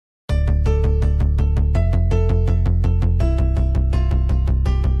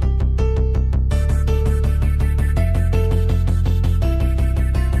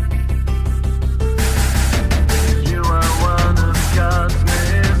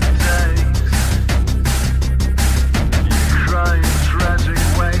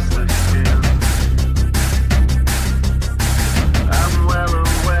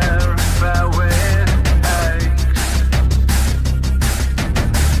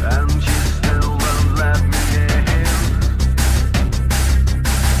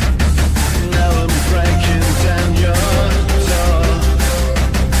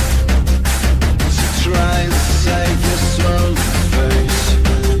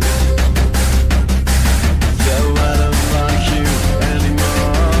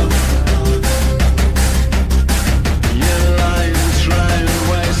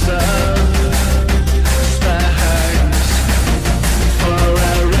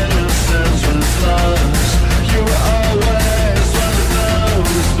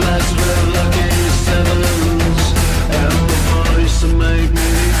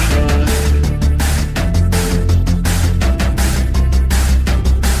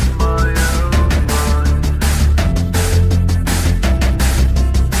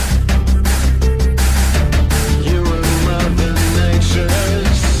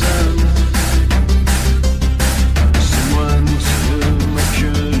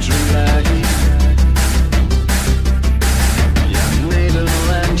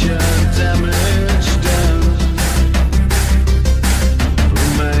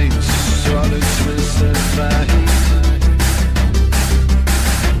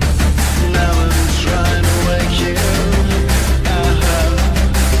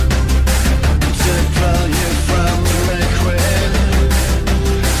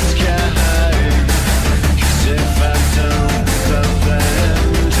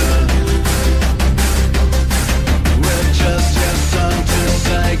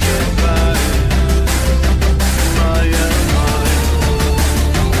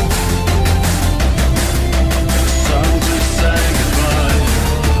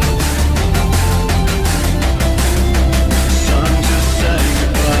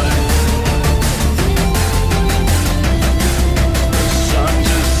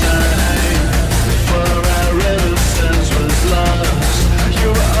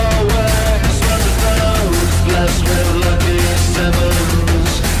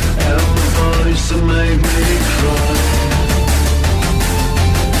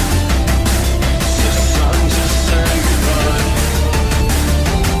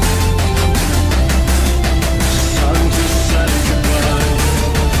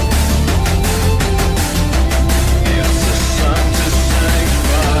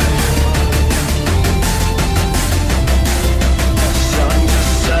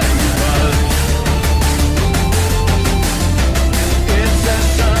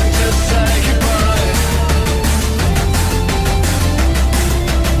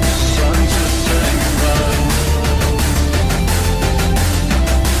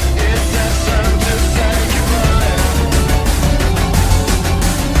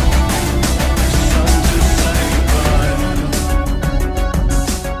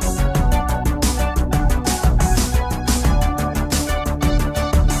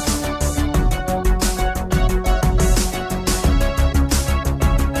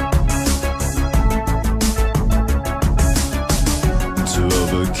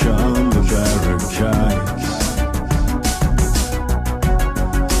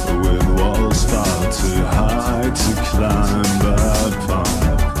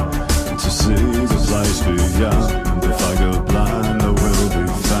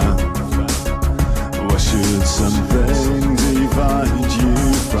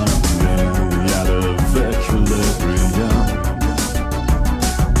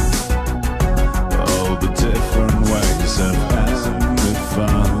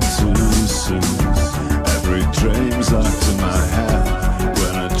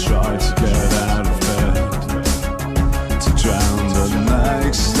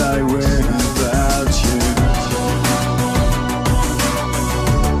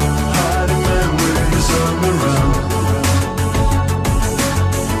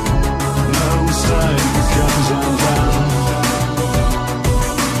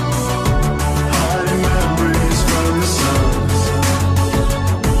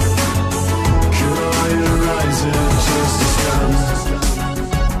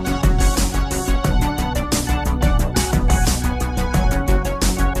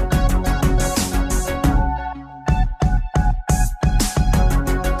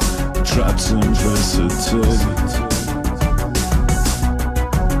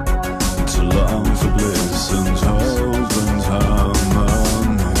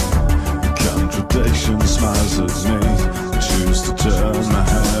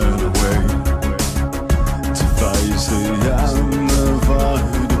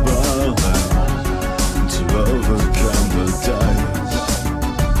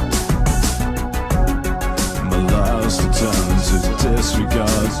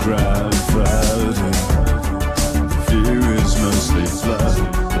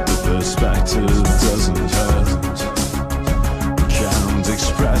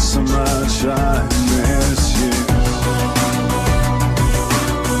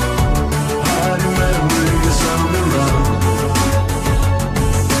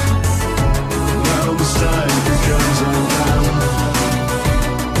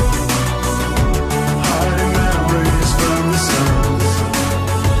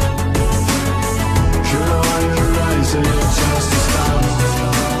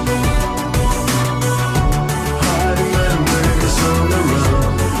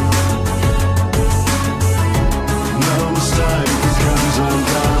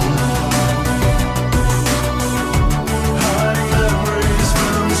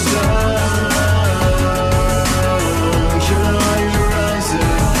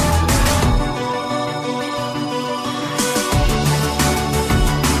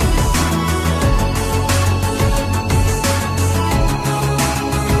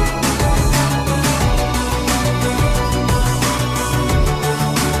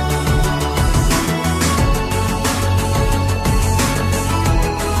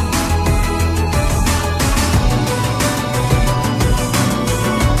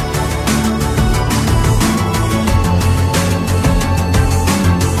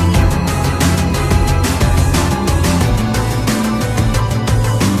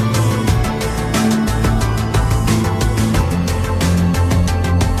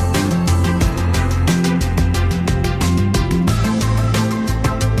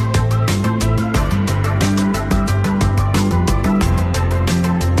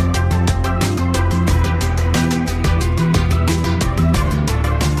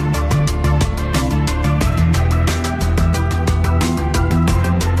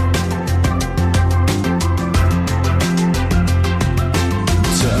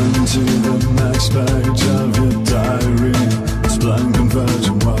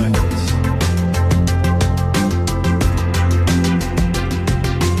virgin white.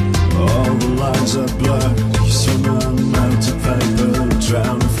 All the lines are blurred. You swim on melted paper,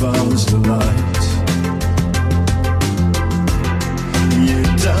 drown in false delight. You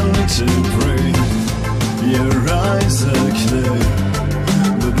don't need to breathe, your eyes are clear,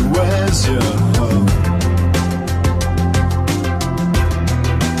 but where's your hope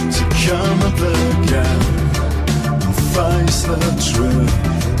to come up again and face the truth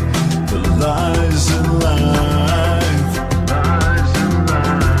that lies in life?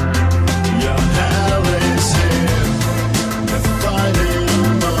 Your hell is here, you're fighting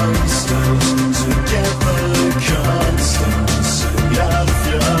monsters to get the constancy out of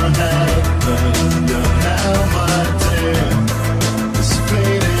your head. But your hell, my dear, is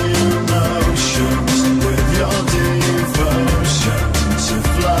feeding emotions with your devotion to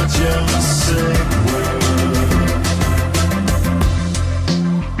flood your sick world.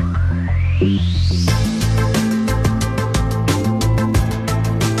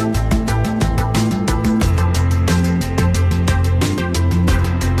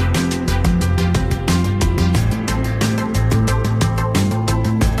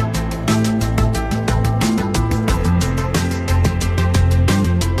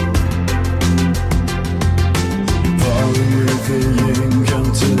 Pouring with the ink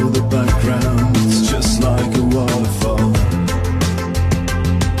onto the background, it's just like a waterfall.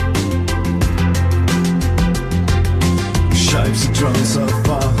 Shapes are drawn so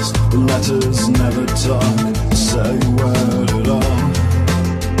fast, the letters never talk, say a word at all.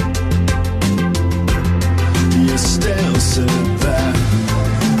 You still sit there,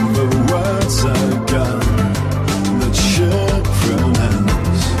 the words are gone that should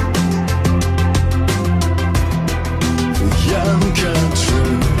pronounce. The young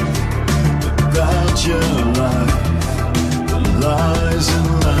country, about your life, the lies in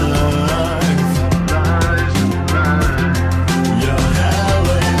life. Your hell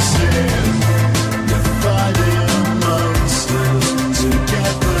is here, you're fighting monsters to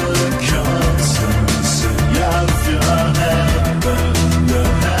get the constancy out of your head. But your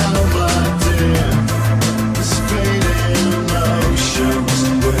hell, my dear, is feeding emotions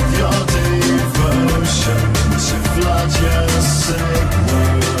with your devotion to flood your sick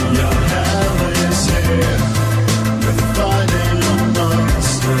world. Your hell is here, you're fighting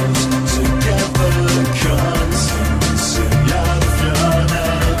monsters to get the constancy out of your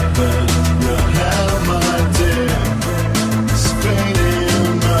head. But your hell, my dear, is feeding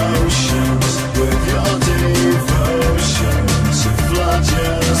emotions with your devotion to flood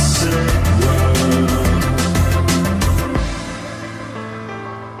your sick world.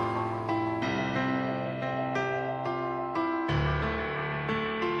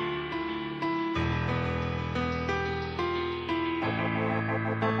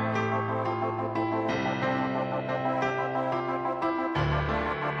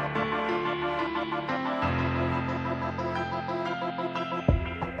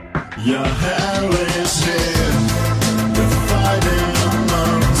 Your hell is here, you're fighting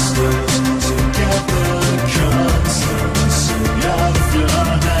monsters to get the constancy out of your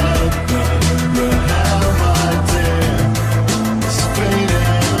head. But your hell, my dear, is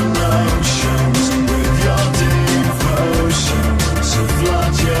feeding emotions with your devotion to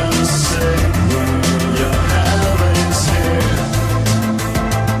flood your sick world. Your hell is here.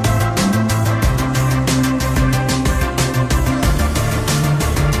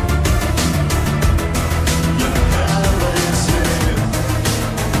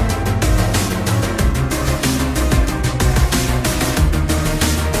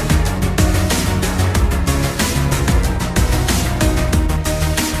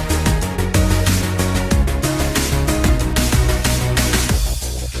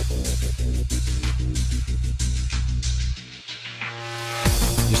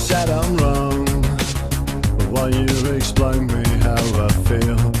 You said I'm wrong, but why you explain me how I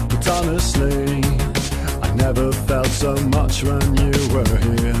feel? But honestly, I never felt so much when you were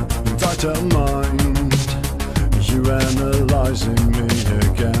here. And I don't mind you analysing me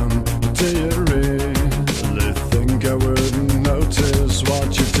again. But do you really think I wouldn't notice what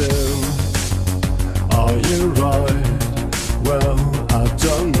you do? Are you right? Well, I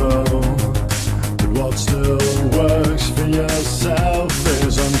don't know. But what still works for yourself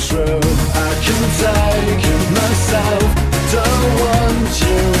is untrue. I can take it myself, don't want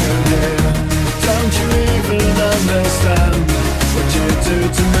you in here. Don't you even understand what you do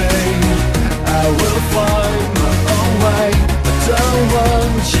to me? I will find my own way, I don't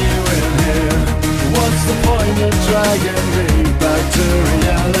want you in here. What's the point of dragging me back to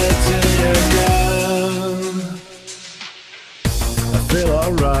reality again? I feel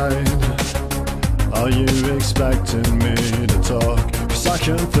alright. Are you expecting me to talk? 'Cause I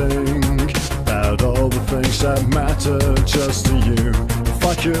can think about all the things that matter just to you. If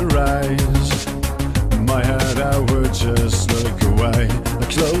I could raise my head, I would just look away. I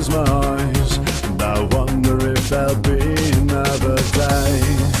close my eyes and I wonder if there'll be another day.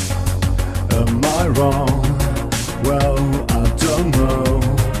 Am I wrong? Well, I don't know,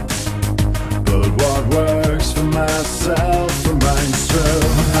 but what works for myself remains true.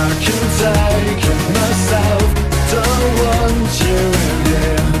 I can take it myself, don't want you in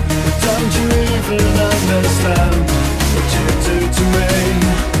here. Don't you even understand what you do to me?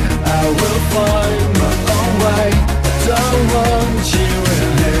 I will find my own way. I don't want you in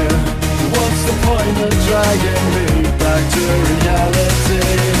here. What's the point of dragging me back to reality?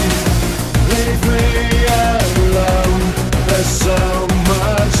 Leave me alone. There's so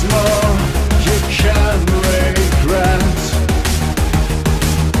much more you can regret.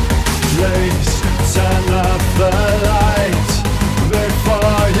 Please turn up the light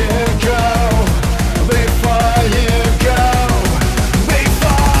before you go. Before you go.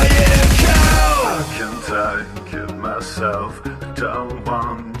 Before you go. I can take it myself. I don't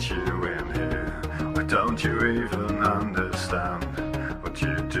want you in here. Why don't you even understand what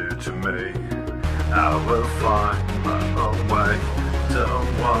you do to me? I will find my own way.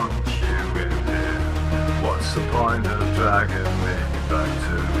 Don't want you in here. What's the point of dragging me back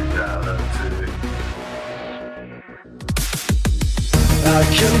to reality? I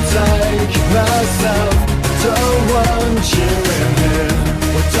can take myself. Don't want you in here.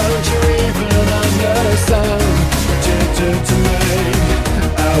 Why don't you even understand what you do to me?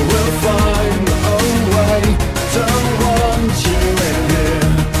 I will find my own way. Don't want you in here.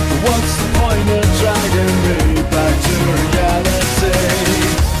 What's the point of dragging me back to reality?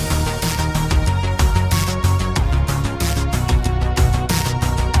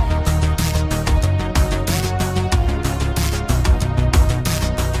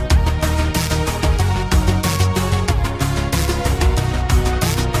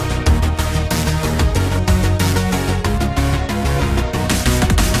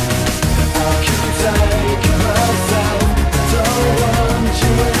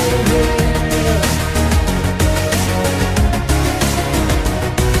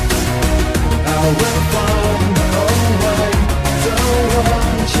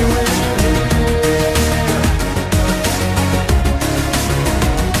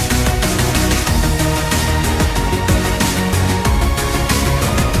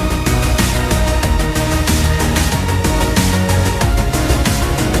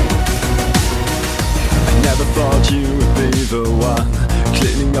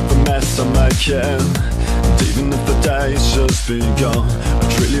 And even if the day's just begun,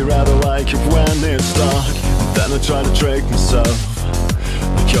 I'd really rather wake up when it's dark. And then I try to trick myself,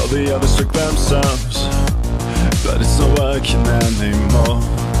 like all the others trick themselves. But it's not working anymore.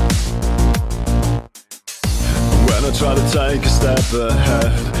 When I try to take a step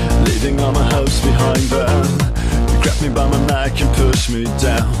ahead, leaving all my hopes behind them, you grab me by my neck and push me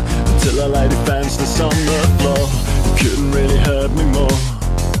down, until I lay defenseless on the floor. You couldn't really hurt me more.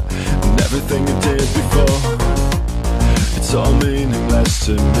 Everything you did before, it's all meaningless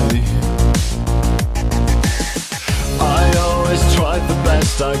to me. I always tried the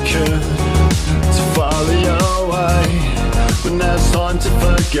best I could to follow your way, but now it's time to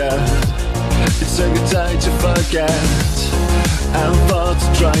forget. It's a good day to forget, and thoughts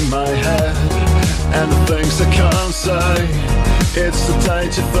drain my head, and the things I can't say. It's the day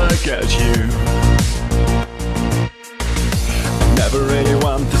to forget you. Never really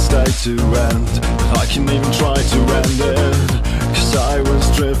want this day to end, but I can even try to end it, 'cause I was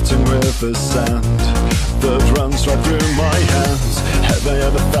drifting with the sand that runs right through my hands. Have I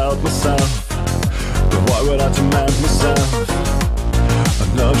ever felt myself? But why would I demand myself?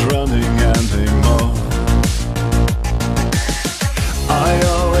 I'm not running anymore. I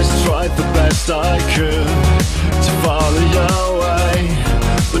always tried the best I could to follow your way,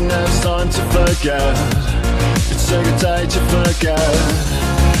 but now it's time to forget. It's a good day to forget,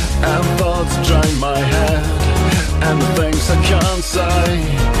 and thoughts drain my head, and the things I can't say.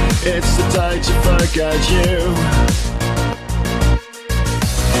 It's the day to forget you.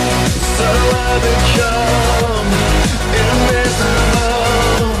 So I become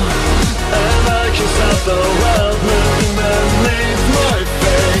invisible, and I can stop the world moving beneath my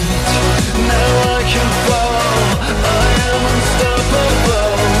feet. Now I can fall, I am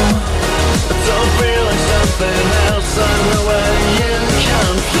unstoppable. I don't feel like something else, I know where you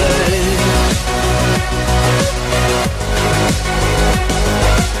can play.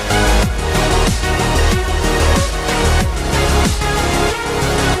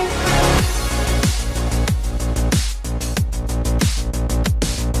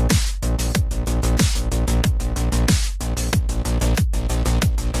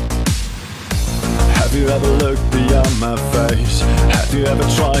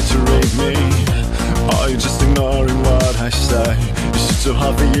 try to read me? Are you just ignoring what I say? Is it too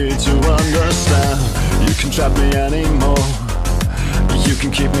hard for you to understand? You can trap me anymore, you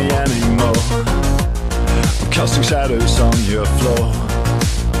can keep me anymore. I'm casting shadows on your floor.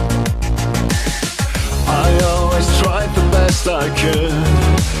 I always tried the best I could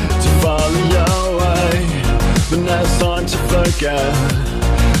to follow your way, but now it's time to forget.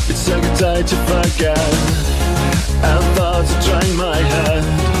 It's a good day to forget, and thoughts drain my head,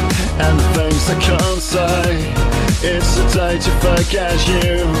 and the things I can't say. It's a day to forget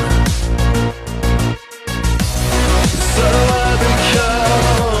you. So I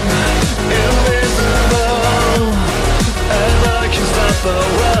become invisible, and I can stop the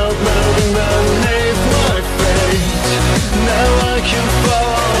world moving beneath my feet. Now I can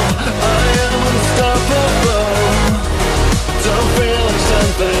fall, I am unstoppable. Don't feel like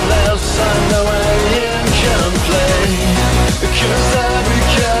something else, I'm no way incomplete. Cause I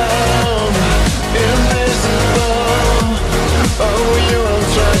become invisible. Oh, you won't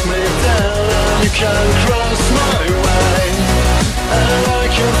drag me down, and you can't cross my way. And I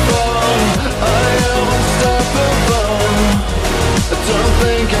can fall, I am unstoppable. I don't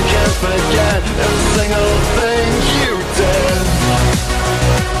think I can forget every single thing you did.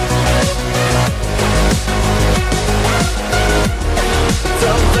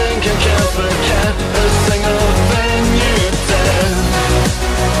 Don't think I can forget a single thing you did.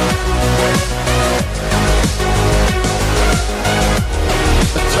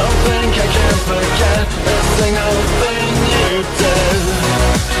 Don't think I can forget a single thing you did.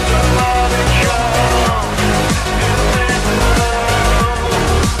 Somebody come,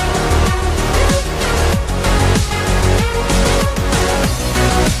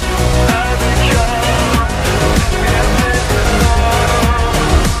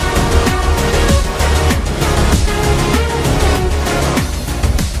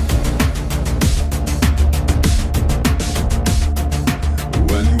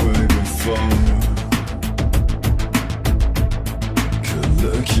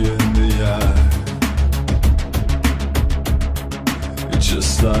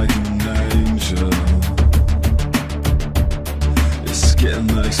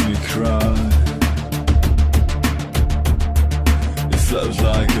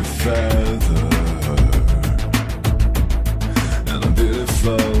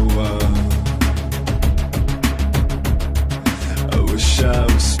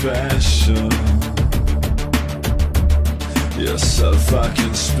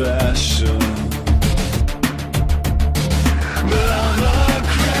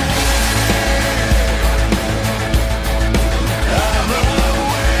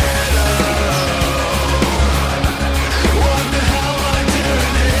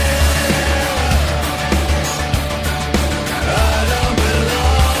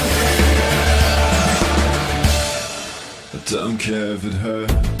 don't care if it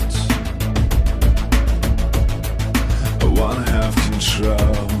hurts. I wanna have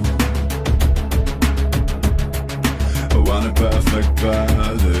control. I want a perfect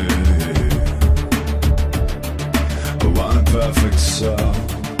body. I want a perfect soul.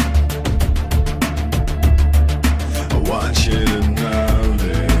 I want you to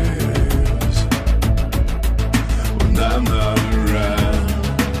notice when I'm not around.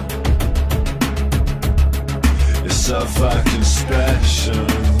 You're so fucking special.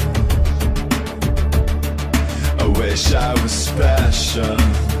 I wish I was special,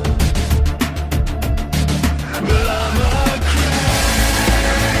 but I'm a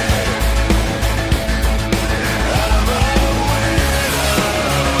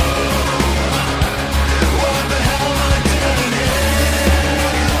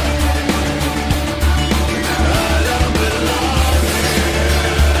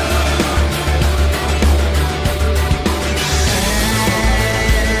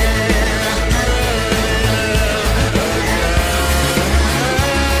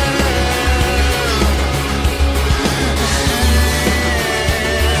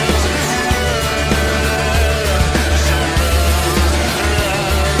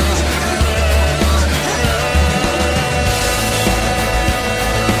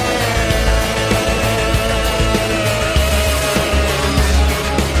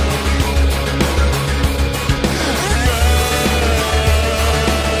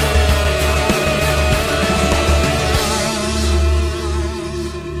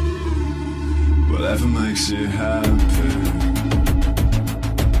whatever makes you happy,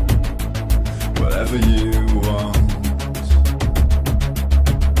 whatever you want.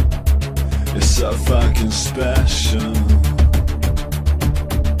 You're so fucking special.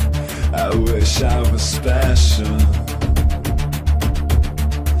 I wish I was special,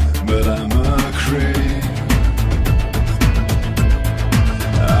 but I'm a creep.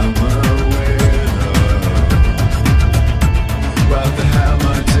 I'm a weirdo. What the hell am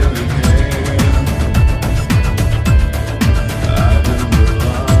I doing here? I don't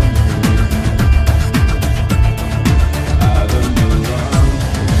belong here. I don't belong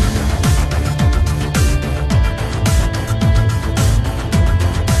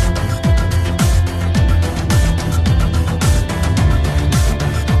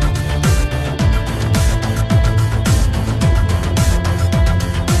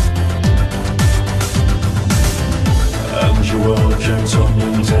and your world came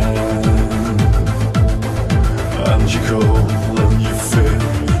tumbling down, and you call and you feel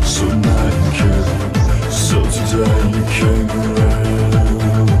so naked. So today you came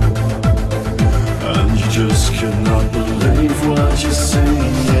around, and you just cannot believe what you're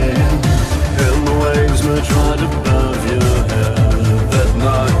seeing. And the waves merge right above your head that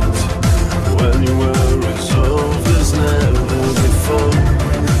night, when you were resolved as never before,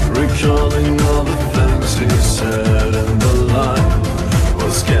 recalling all the things he said, and the line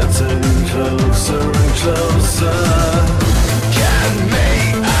was getting closer and closer. Get me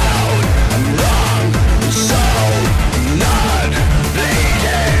out, I'm wrong, so I'm not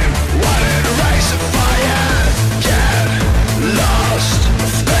bleeding. Wanted to raise a fire, get lost,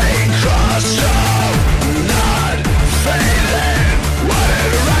 stay crossed up, not failing. Wanted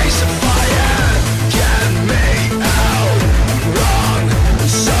to raise a fire, get me out, I'm wrong,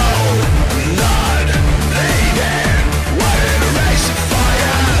 so I'm not bleeding. Wanted to raise a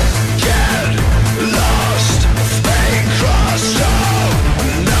fire, get lost, stay crossed up,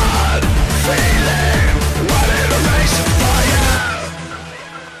 not failing. Wanted to raise a fire.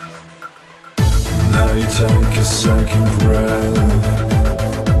 Now you take a second breath,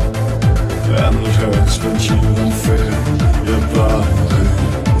 and it hurts but you don't feel your body.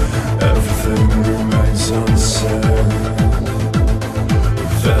 Everything remains unsaid.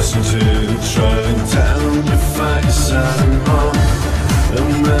 There's no tear trailing down your face anymore, and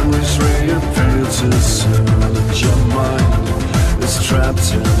memories reappear too soon, and your mind is trapped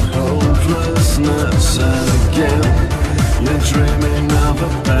in hopelessness. And again, you're dreaming of a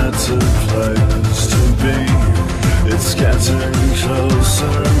better place to be. It's getting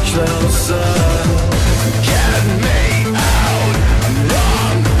closer and closer. Get me out, I'm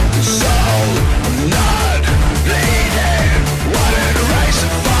wrong, so I'm not bleeding. Wanted to raise a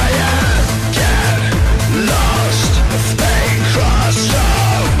fire, get lost, stay crossed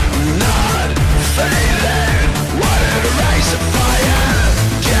up, not failing. Wanted to raise a fire,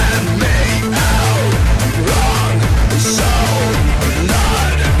 get me out, I'm wrong, so I'm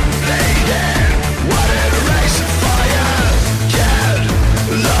not bleeding. Wanted to raise a fire, get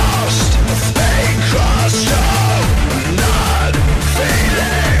lost, stay crossed up, not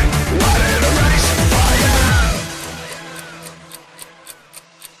failing. Wanted to raise a fire.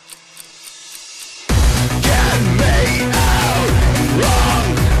 Get me out, wrong,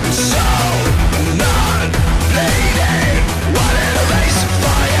 so I'm not bleeding. Wanted to raise a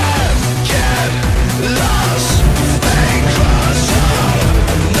fire, get lost, stay crossed up,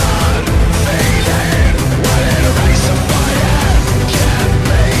 not failing. Wanted to raise a fire, get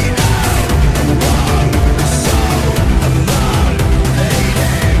me out, wrong, so I'm not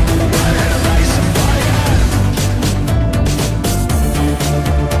bleeding. Wanted to raise a fire.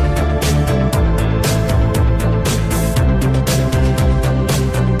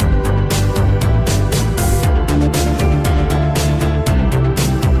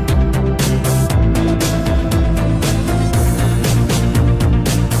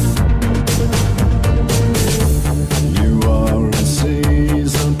 You are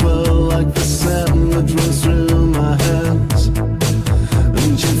unseasonable, like the sand that runs through my hands,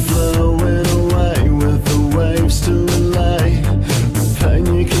 and you flowing away with the waves to allay the pain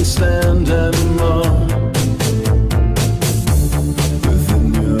you can stand anymore. Within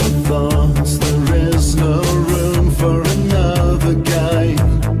your thoughts there is no room for another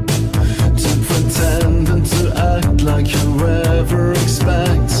game, to pretend and to act like you ever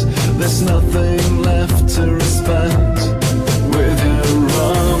expect. There's nothing left to respect. With your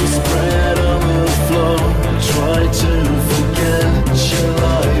arms spread on the floor, try to forget your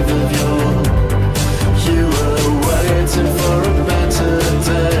life of yore. You were waiting for a better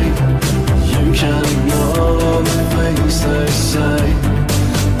day. You can ignore the things they say,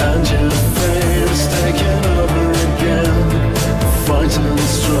 and your fear is taking over again. The fight and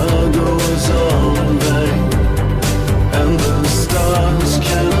struggle was all in vain, and the stars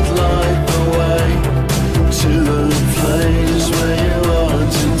cannot light the way to the place where you are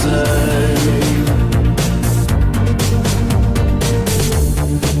today.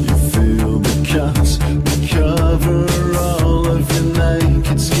 You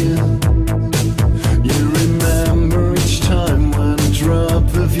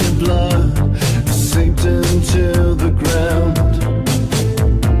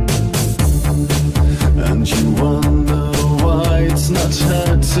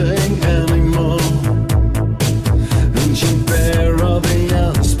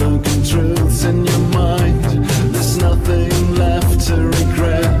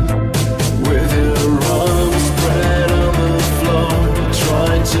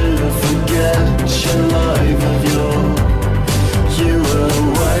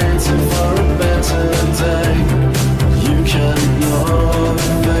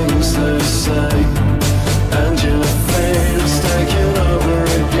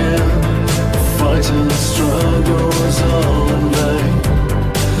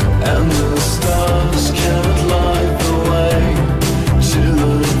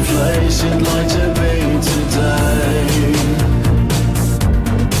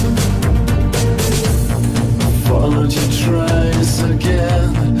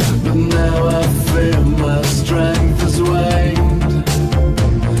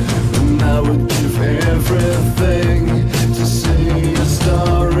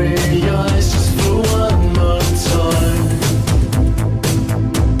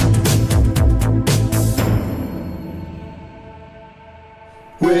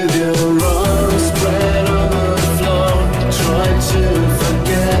With your arms spread on the floor, try to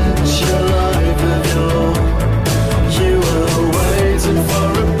forget your life of yore. You were waiting for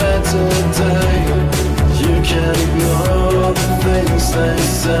a better day. You can't ignore the things they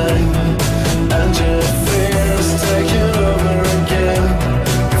say, and your fears taking over again.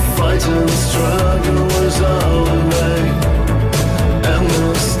 The fight and struggle was all in vain, and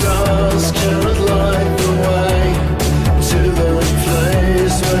the stars cannot light the way to the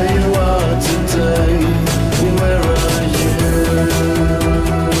place where you are today. Where are you?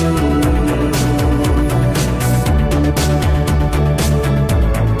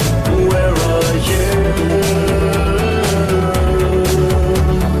 Where are you?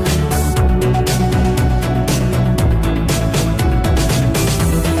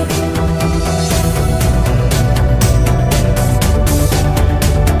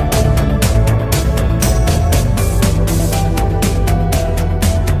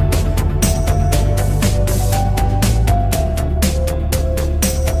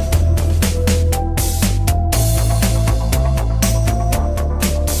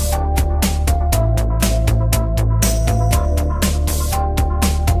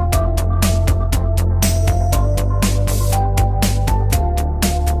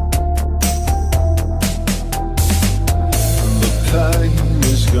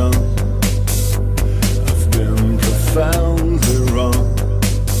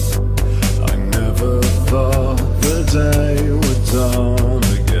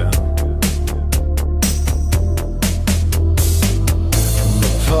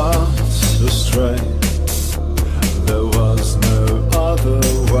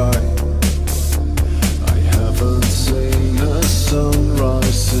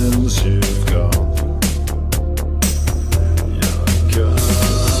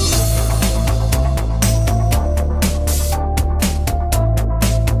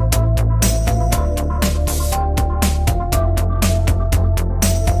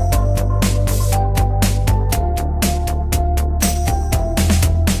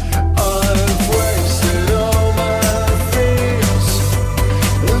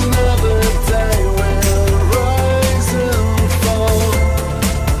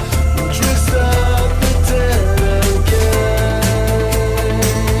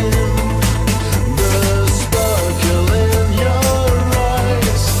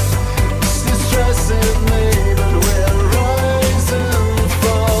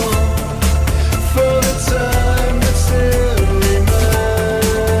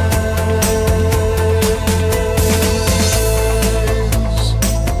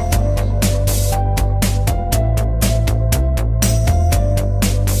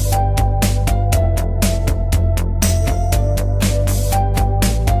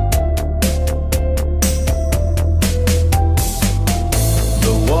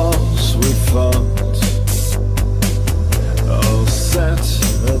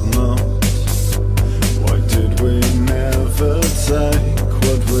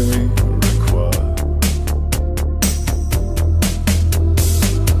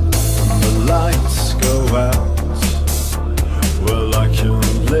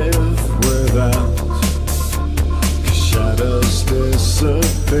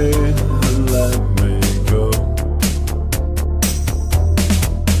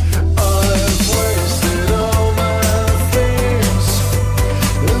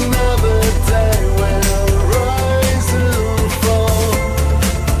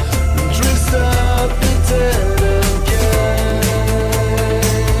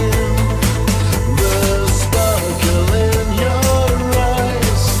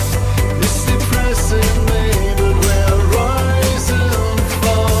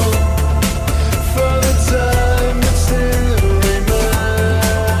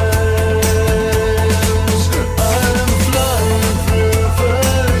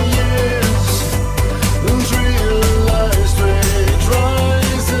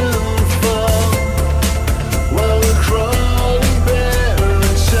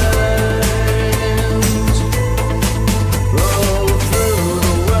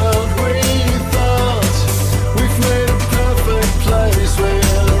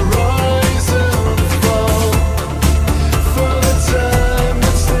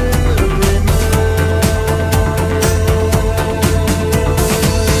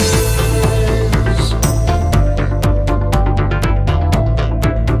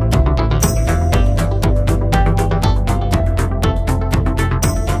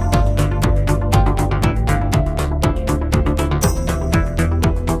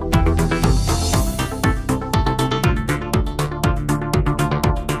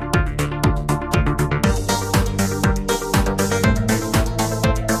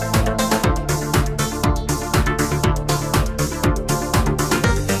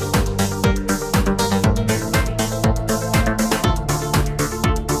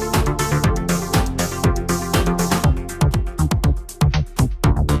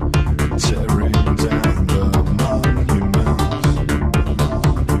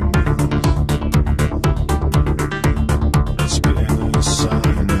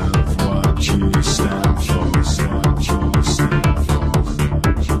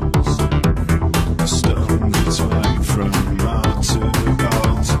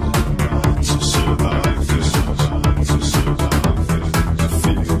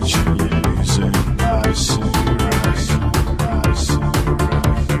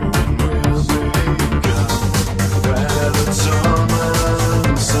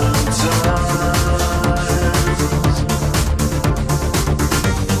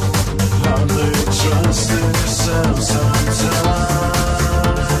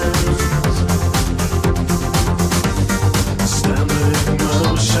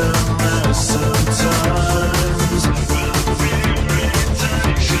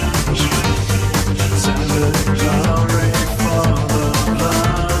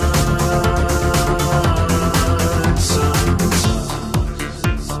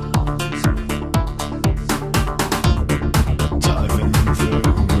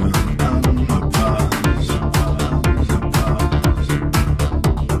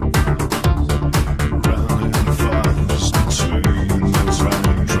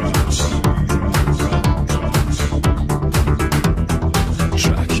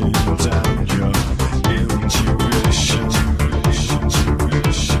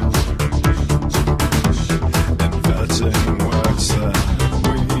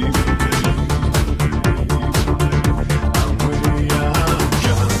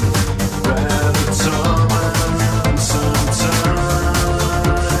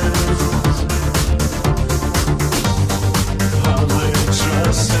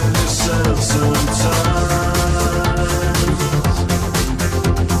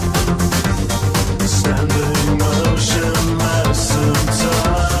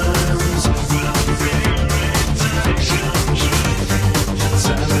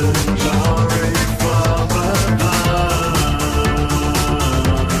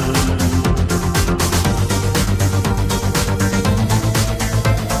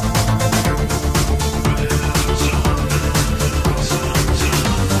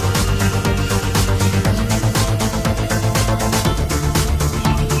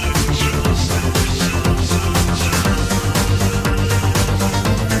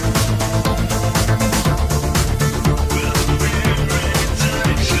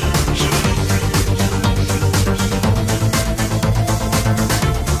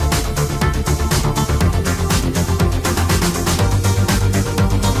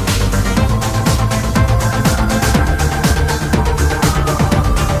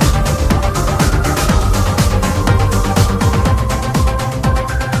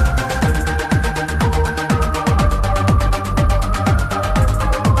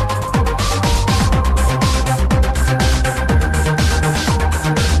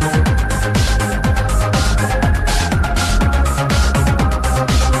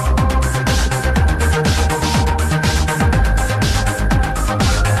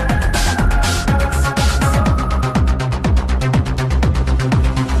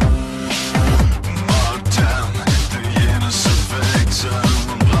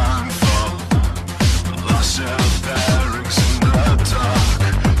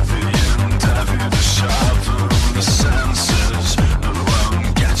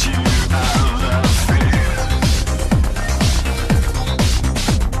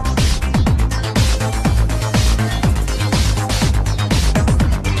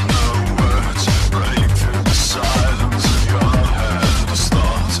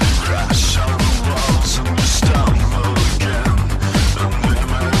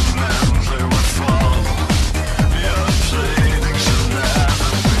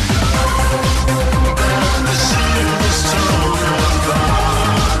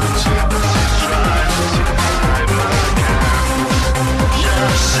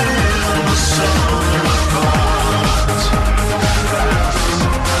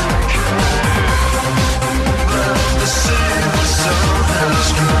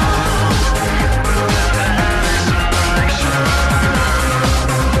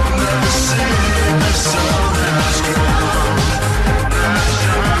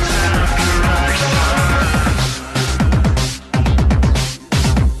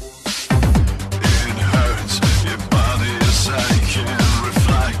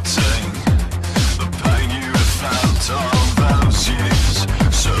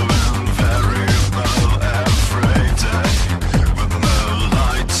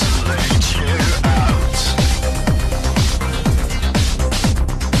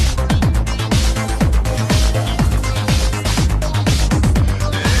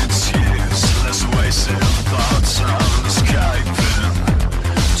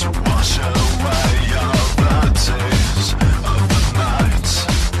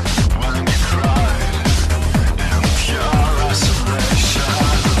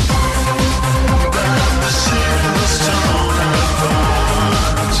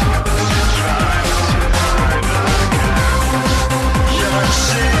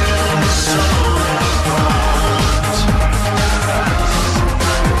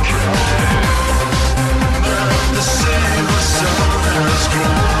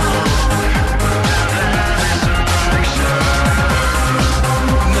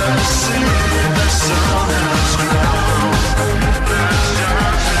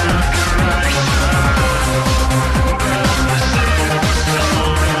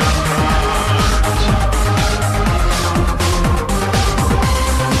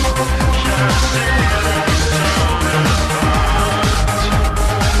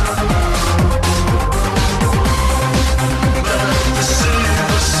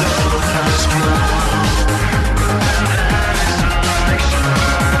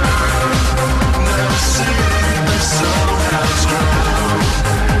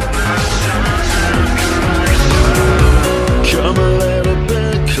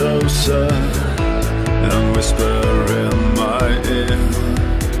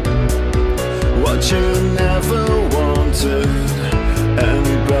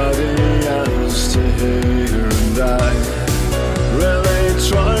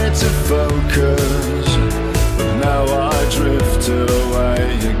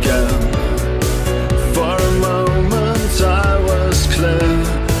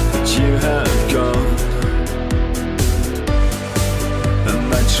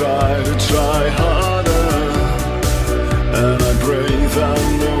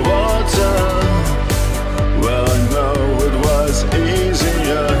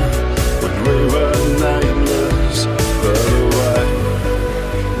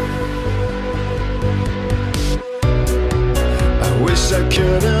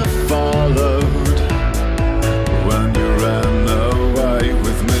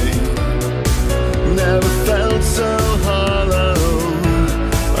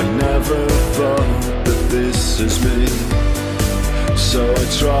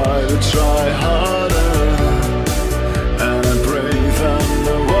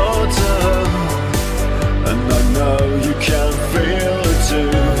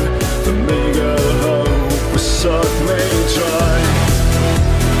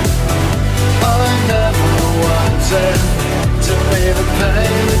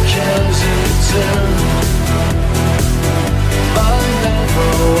 kills you too. I never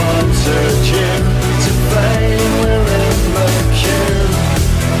wanted you to fade, we're in the queue.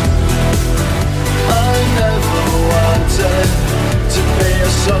 I never wanted to be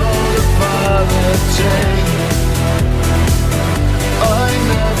a soul apology. I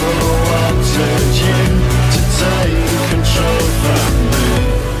never wanted you to take control from me.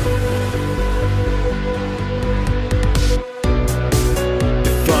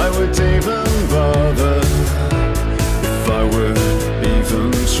 If I would even bother, if I would even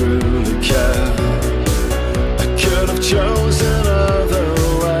truly care, I could have chosen other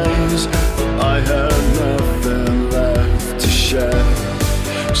ways, but I had nothing left to share.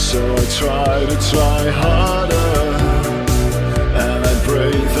 So I try harder, and I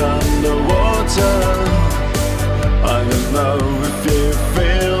breathe underwater. I don't know if you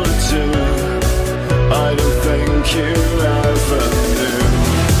feel it too. I don't think you ever knew.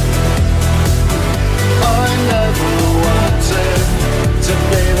 I never wanted to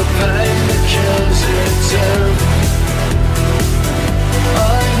be the pain that kills you too.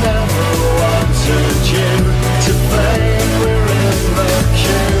 I never wanted you to fade, we're in the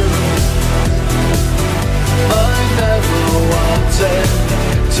queue. I never wanted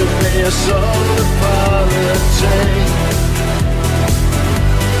to be a soul apology.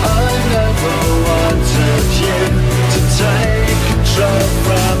 I never wanted you to take control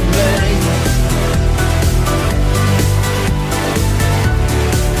from me.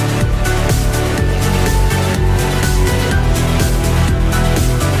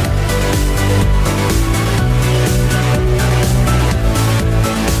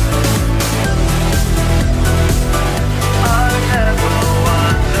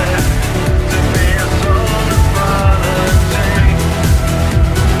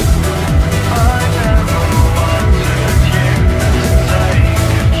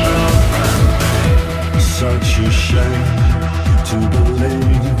 Such a shame to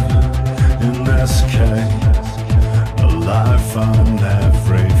believe in escape, a life on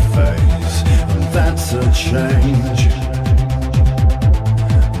every face, and that's a change.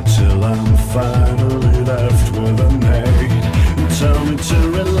 Until I'm finally left with a maid who tell me to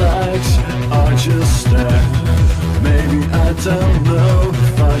relax, I just stare. Maybe I don't know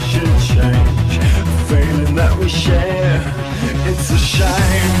if I should change. The feeling that we share, it's a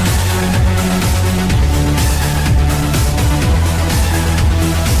shame.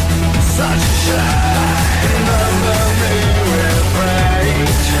 Such a shame, under me with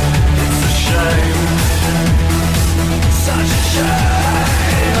rage. It's a shame. Such a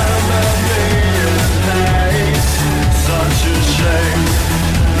shame, under me with hate. Such a shame,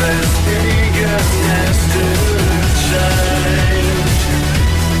 there's eagerness to change.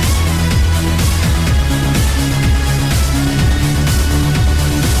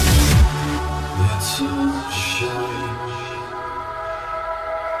 It's a shame.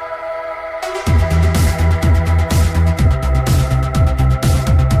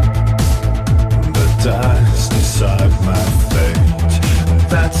 Dies decide my fate,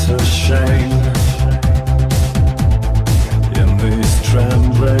 that's a shame. In these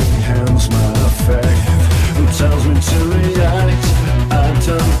trembling hands my faith tells me to react, I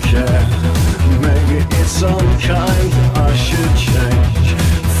don't care. Maybe it's unkind, I should change.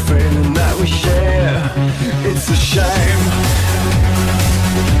 The feeling that we share, it's a shame.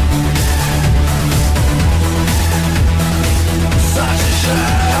 Such a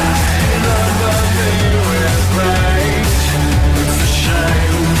shame, under me with rage. It's a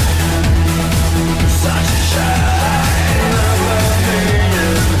shame.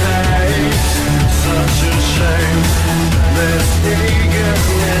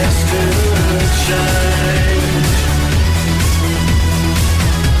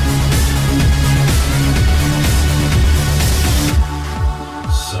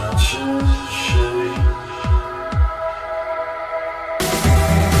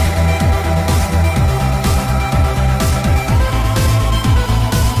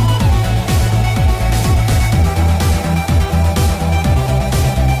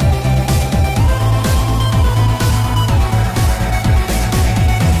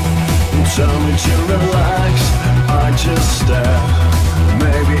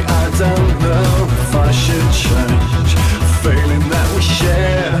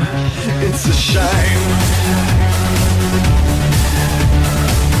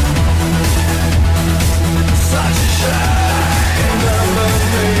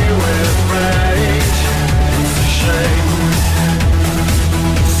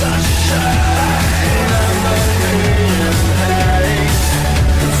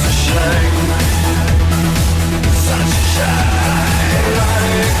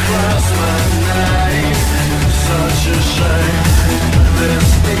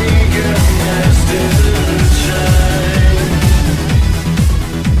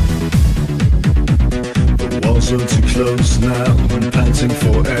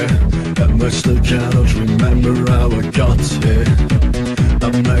 for it, and I still cannot remember how I got here.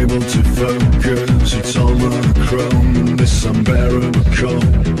 I'm able to focus, it's all monochrome in this unbearable cold,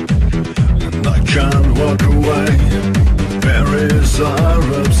 and I can't walk away. Barriers are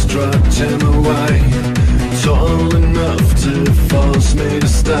obstructing the way, tall enough to force me to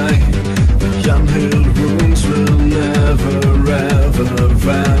stay. The unhealed wounds will never ever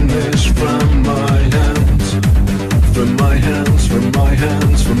vanish from my hands, from my hands, from my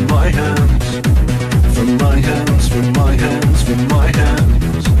hands, from my hands, from my hands, from my hands, from my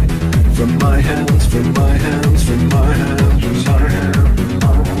hands, from my hands, from my hands, from my hands, from my hands.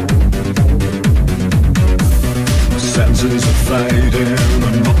 Senses are fading,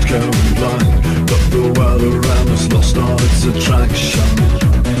 I'm not going blind, but the world around us lost all its attraction.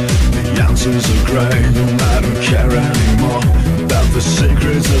 The answers are grey, and I don't care anymore about the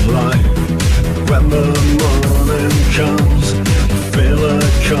secrets of life. When the morning comes, I feel a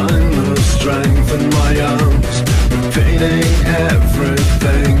kind of strength in my arms, repeating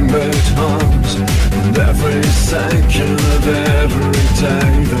everything that harms, and every second of every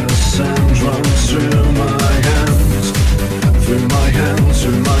day the sound runs through my hands, through my hands,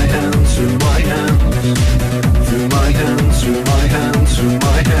 through my hands, through my hands, through my hands, through my hands, through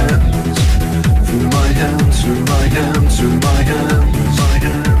my hands, through my hands, through my hands, through my hands, my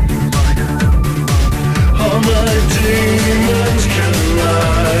hands, my hands. All my demons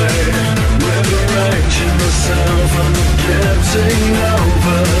collide with the rage in myself. I'm getting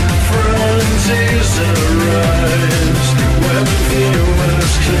over. Frontiers arise where the view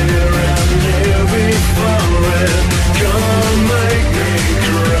is clear and near before it. Come make me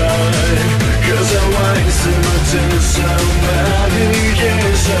cry, 'cause I wasted my tears so many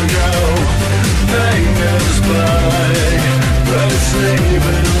years ago. Pain goes by, but it's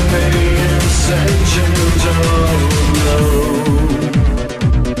leaving me in sections alone.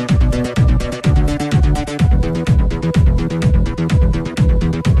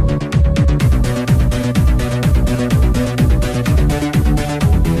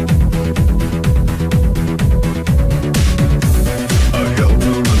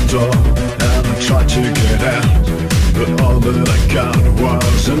 To get out, but all that I got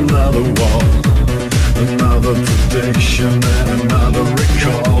was another wall, another prediction and another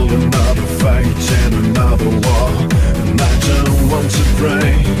recall, another fate and another war. And I don't want to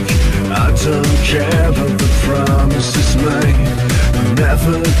break, I don't care about the promises made. I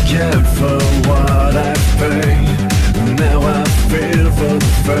never get for what I've paid. Now I feel for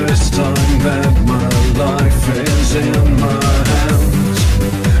the first time that my life is in my hands,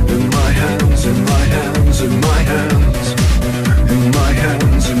 in my hands, in my hands, in my hands, in my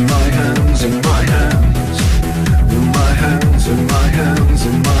hands, in my hands, in my hands, in my hands, in my hands, in my hands,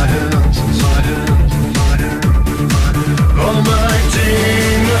 in my hands, in my hands. All my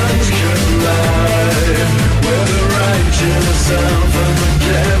demons collide with the righteous self, and the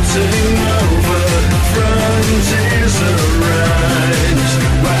getting over. Frontiers arise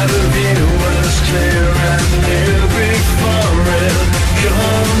where the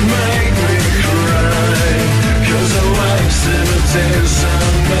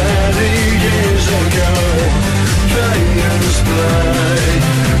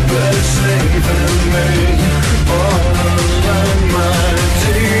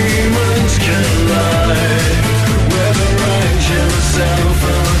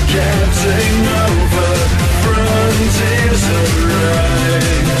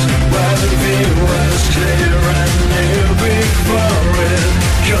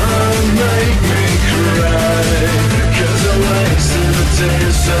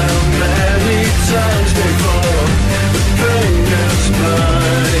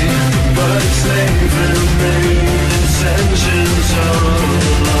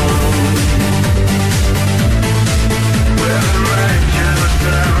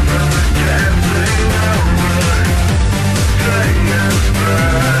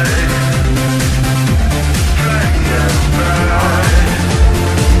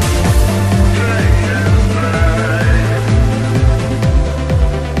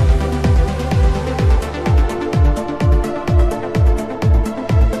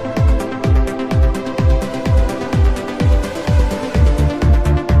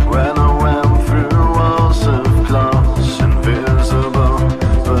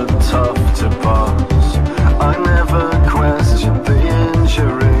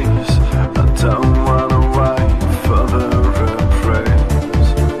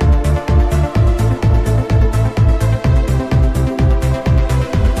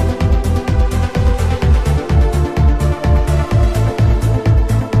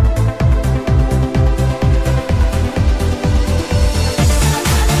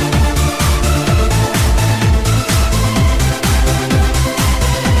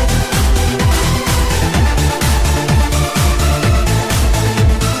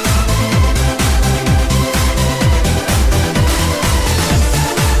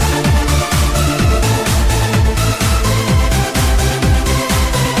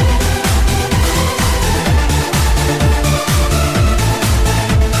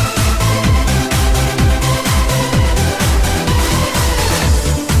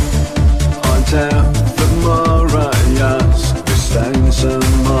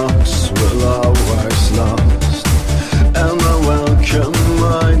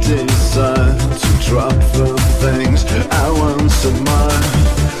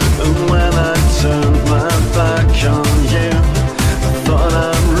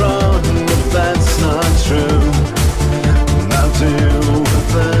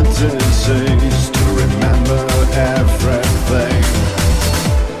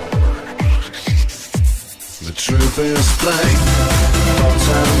truth is plain, thoughts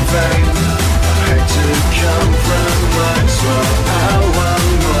and vain. I hate to compromise, well, I want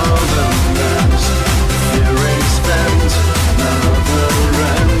more than this. Fear spent, never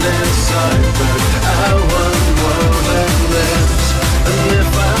end inside, but I want more than this. And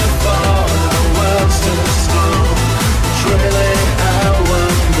if I fall, the world's too small. Really, I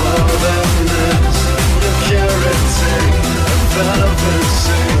want more than this. Your purity, a velvet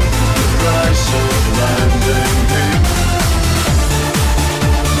sea, the price of landing me.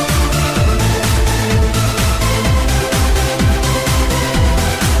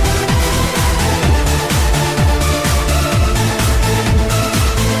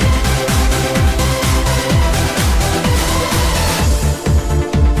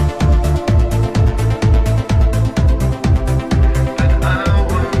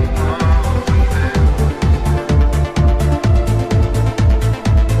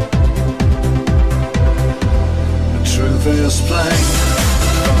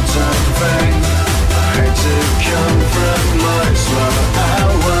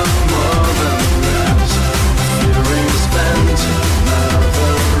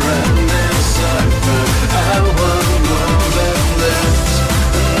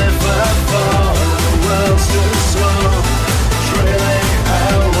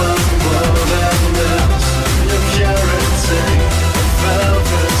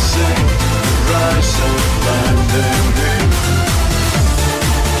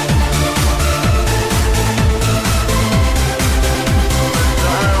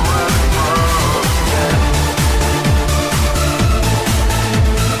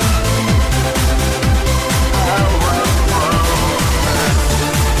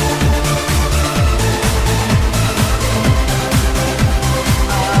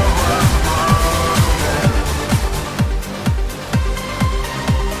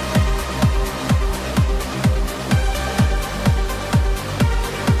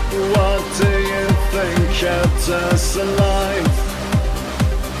 Kept us alive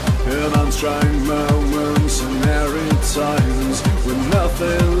in unstrained moments and airy times with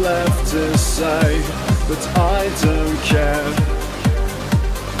nothing left to say, but I don't care.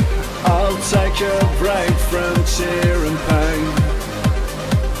 I'll take a break from cheer and pain.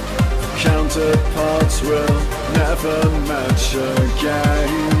 Counterparts will never match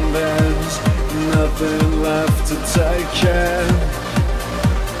again. There's nothing left to take care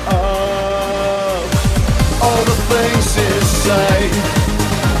of. All the things you say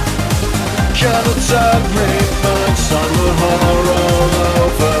cannot tell me much. I'm a horror all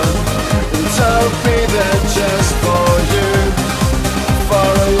over, and I'll be there just for you, for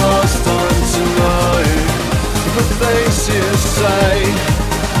a lost time tonight. The things you say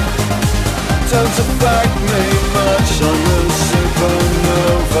don't affect me much. I'm a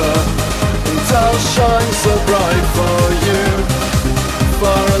supernova, and I'll shine so bright for you,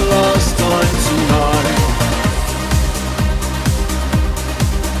 for a lost time tonight.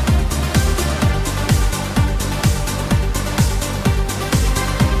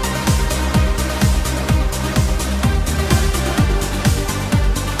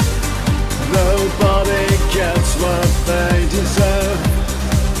 Nobody gets what they deserve.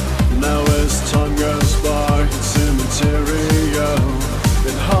 Now as time goes by, it's immaterial.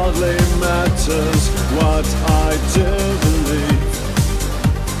 It hardly matters what I do believe.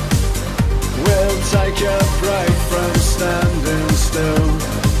 We'll take a break from standing still.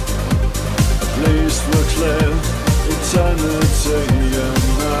 At least we'll clear eternity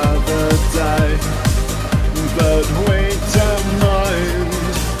another day. But we don't mind.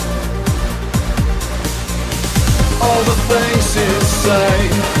 All the things you say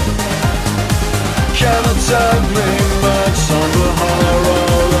cannot tell me much. I'm a horror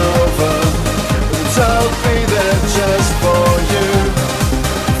all over, and I'll be there just for you,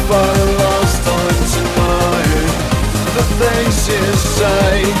 for a lost time tonight. The things you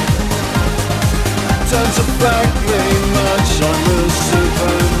say don't affect me much. I'm a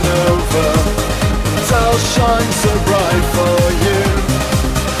supernova, and I'll shine so bright for you,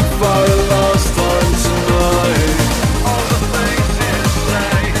 for a lost time tonight. All the things you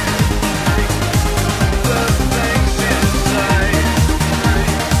say, the things you say,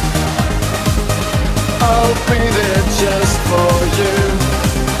 I'll be there just for you,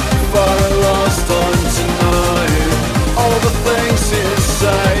 for a lost time tonight. All the things you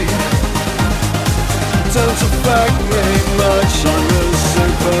say don't affect me much. I'm a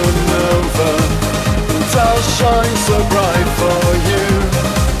supernova, and I'll shine so bright for you,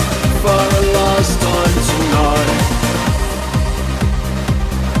 for a last time tonight.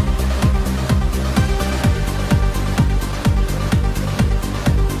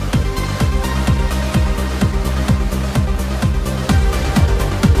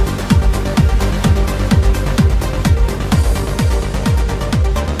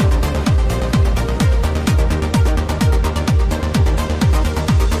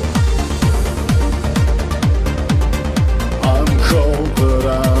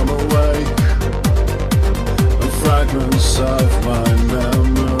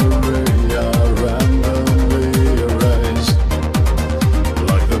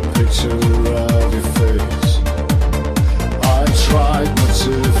 to rub your face. I tried not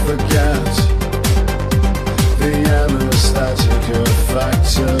to forget the anesthetic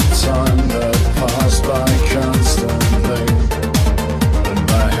effect of time that passed by constantly, and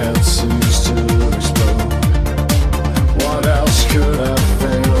my head seems to explode. What else could I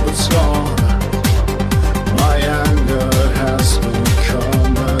feel but scorn? My anger has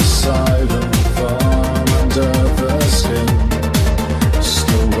become a silent thorn under the skin,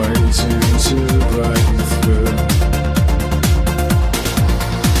 still waiting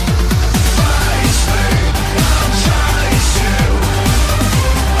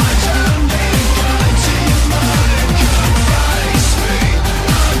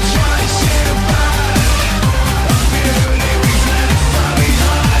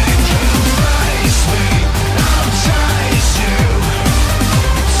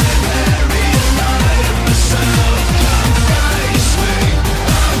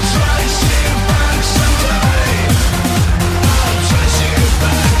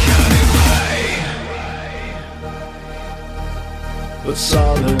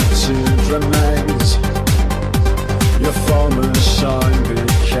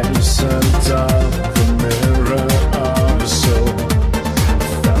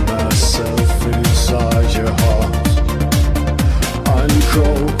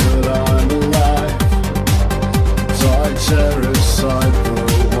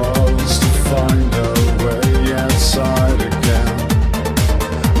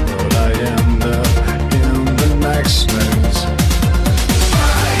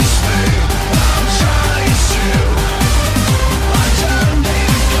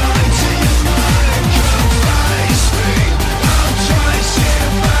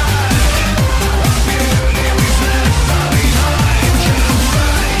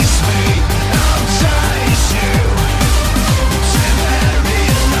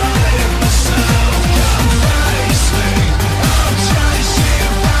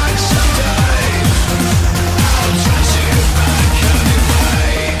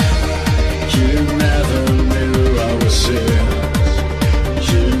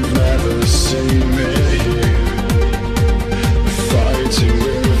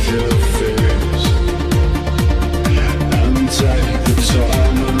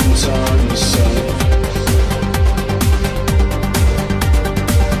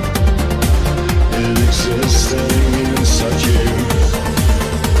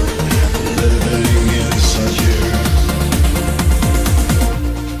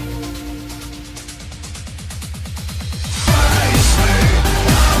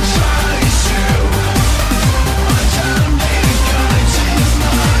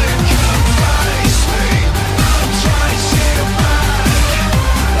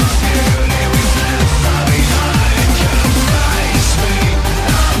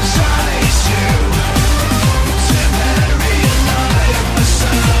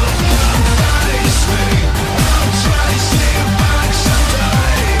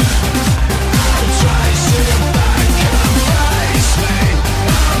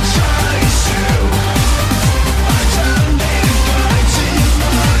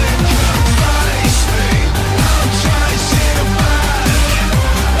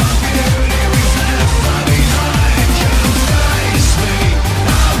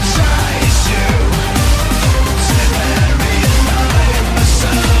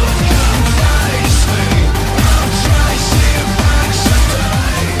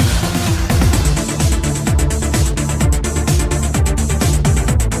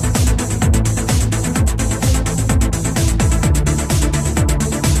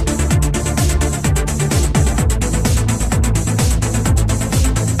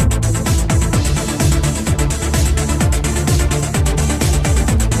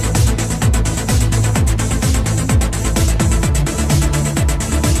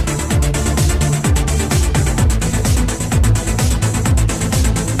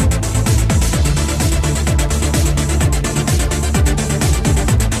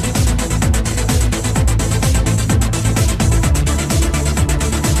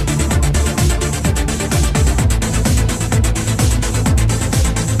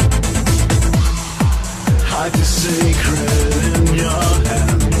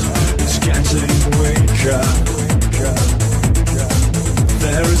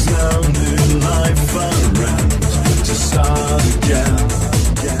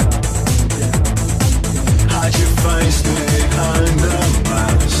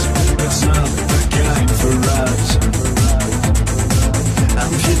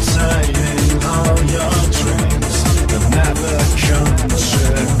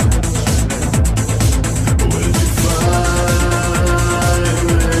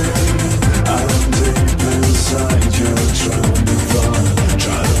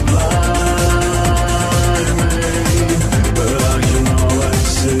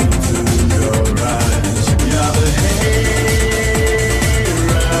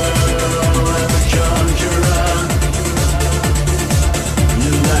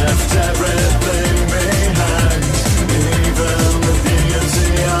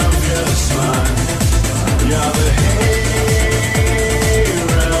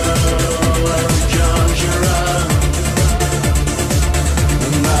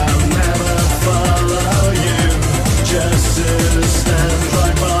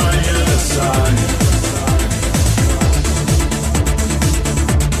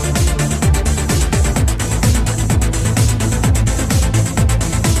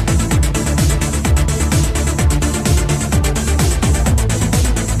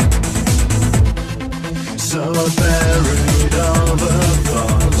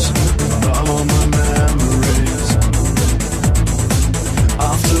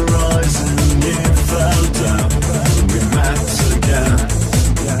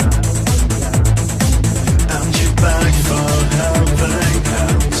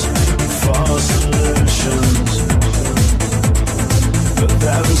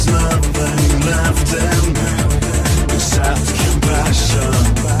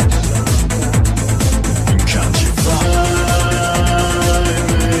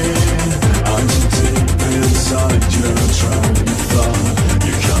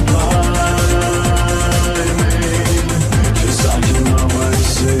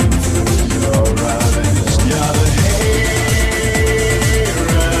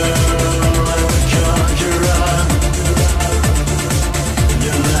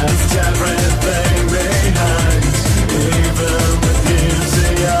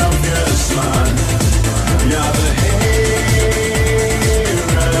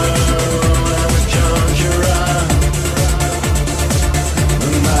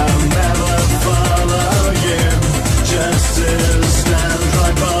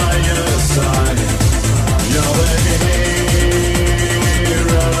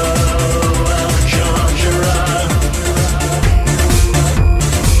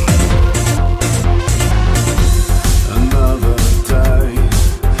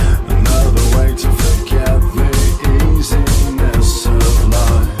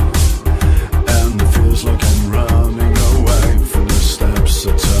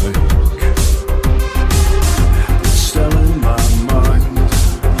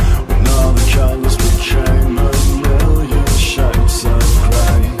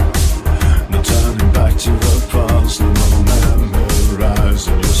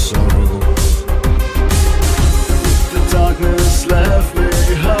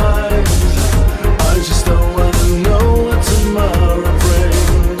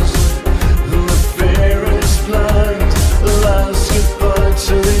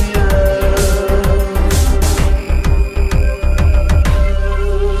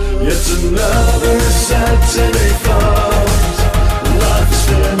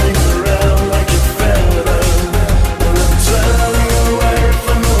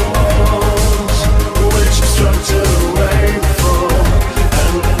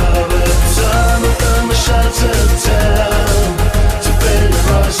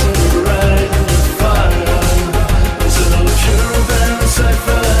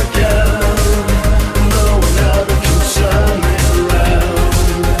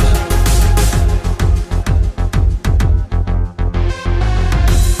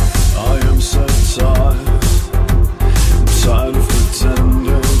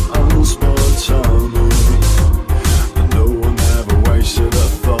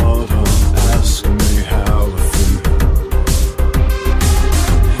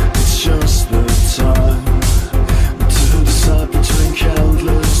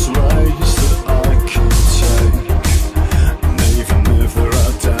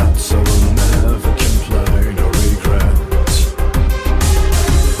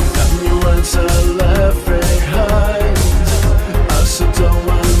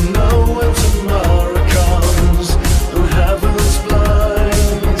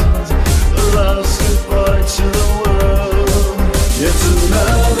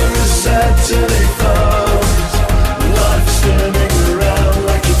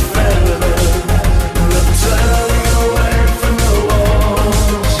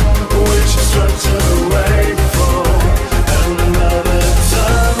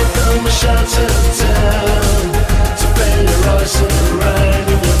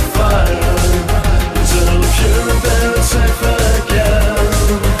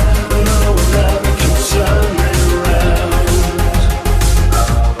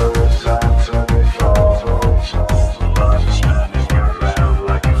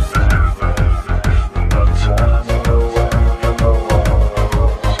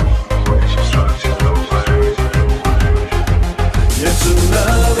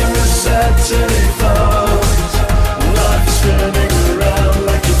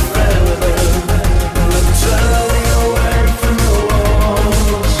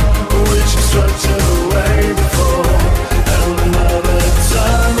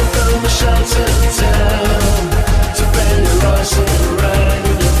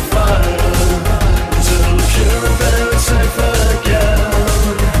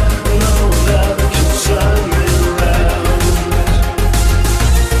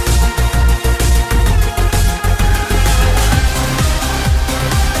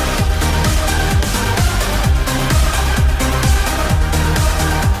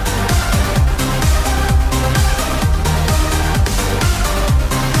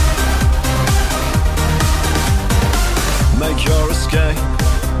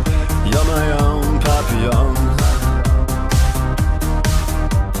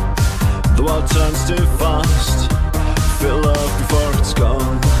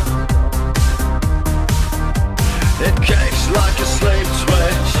like a slave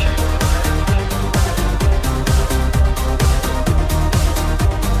switch.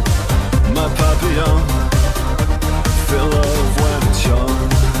 My Papillon, feel love when it's young.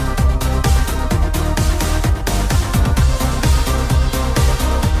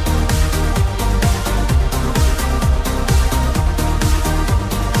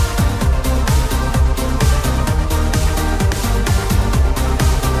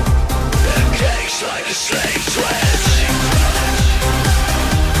 Like a slave switch.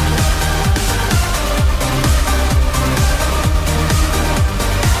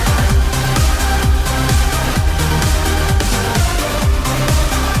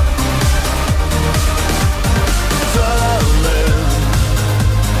 Darling,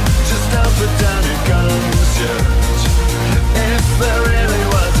 just don't put down your guns yet. If there really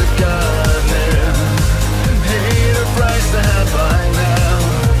was a God here, he'd have raised a hand by now.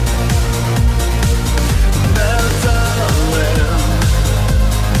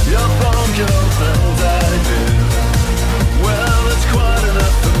 Your phone can open diving. Well, it's quite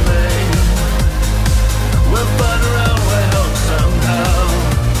enough for me. We'll find our own way home somehow.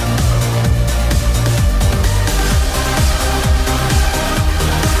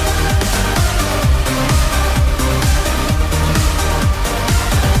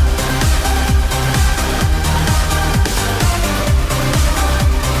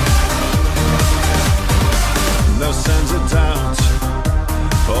 No sense of doubt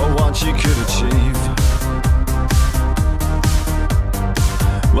or what you could achieve.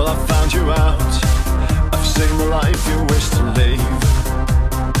 Well, I found you out. I've seen the life you wish to leave.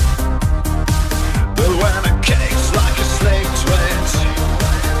 But when a cake's like a slave twitch,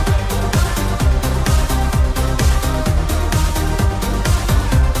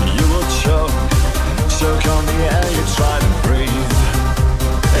 you will choke on the air you try to breathe.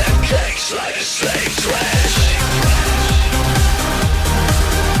 A cake's like a slave twitch.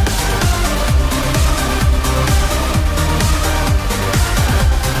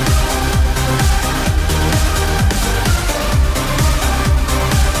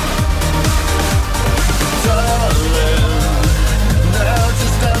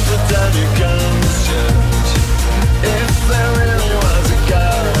 Down your guns yet. If there really was a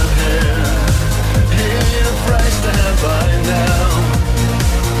God here, he'd have raised a hand by now.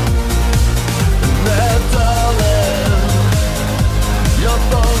 And there, darling, your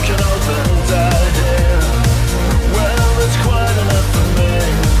phone can open down here. Well, it's quite enough for me,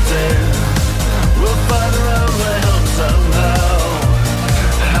 dear. We'll find our own way home somehow.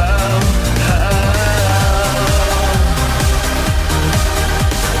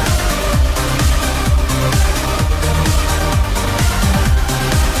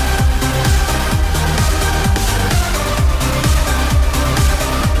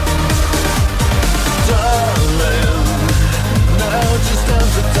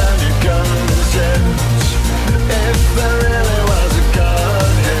 Down your guns yet. If there really was a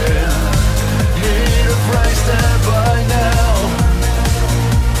God here, he'd have raised a hand by now.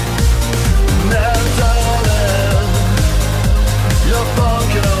 Now, darling, your phone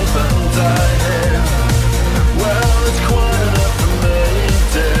can open die here. Well, it's quite enough for me,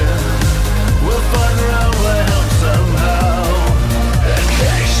 dear. We'll find our own way home somehow. It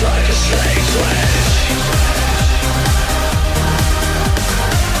kicks like a slave switch.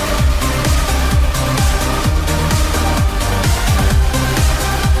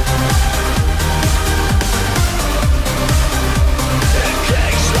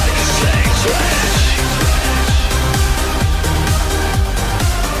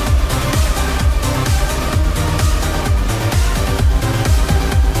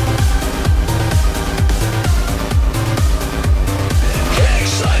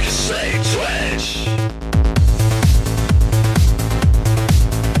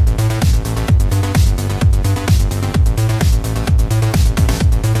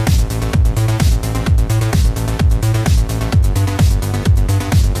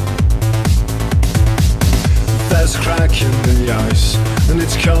 There's a crack in the ice, and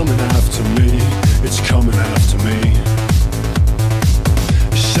it's coming after me. It's coming after me.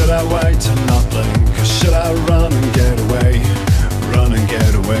 Should I wait and not blink, or should I run and get away? Run and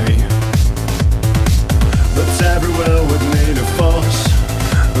get away. But everywhere would need a force,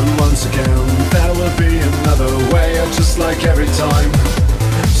 and once again there will be another way, just like every time.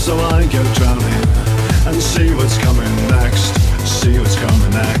 So I go drowning and see what's coming next. See what's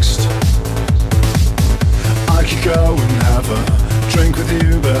coming next. I could go and have a drink with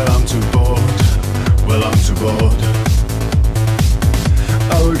you, but I'm too bored. Well, I'm too bored.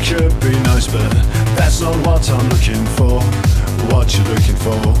 Oh, it could be nice, but that's not what I'm looking for. What you're looking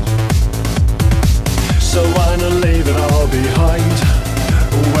for. So why not leave it all far behind.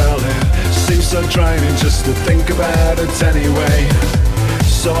 Well, it seems so draining just to think about it anyway.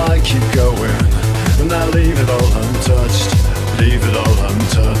 So I keep going, and I leave it all untouched. Leave it all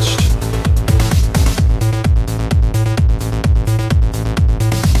untouched.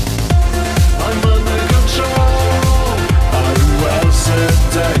 I'm under control. I'm well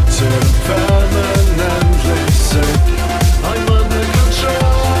sedated, permanently sick. I'm under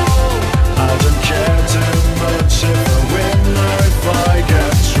control. I don't care too much if I win or if I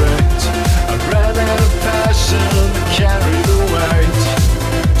get tricked. I ran out of passion to carry the weight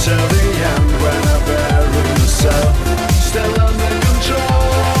till the end when I bury myself. Still under control.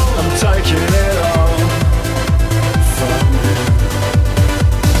 I'm taking it all from you.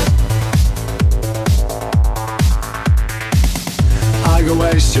 I go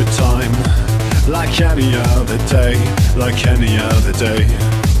waste your time like any other day, like any other day.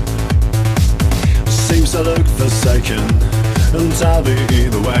 Seems to look forsaken, and I'll be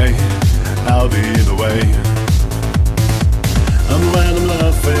either way, I'll be either way. And when I'm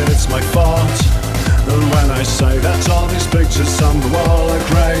laughing it's my fault, and when I say that all these pictures on the wall are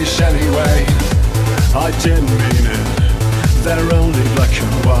greyish anyway, I didn't mean it, they're only black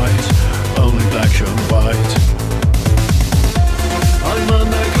and white, only black and white. I'm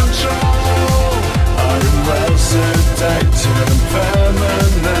under control, I'm well sedated and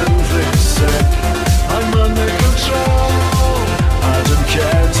permanently sick. I'm under control, I don't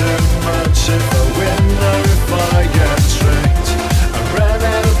care too much if I win or if I get tricked. I ran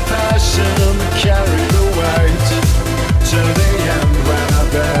out of passion to carry the weight to the end when I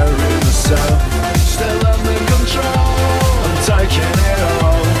bury myself. Still under control, I'm taking it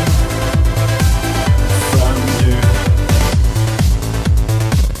all from you.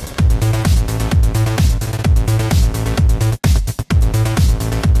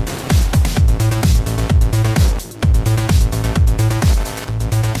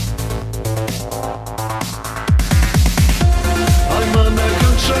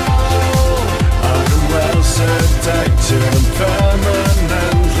 I'm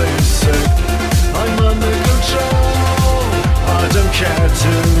permanently sick. I'm under control. I don't care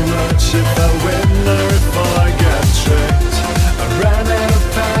too much if I win or if I get tricked. I ran out of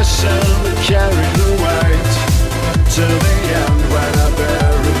passion to carry the weight to the end when I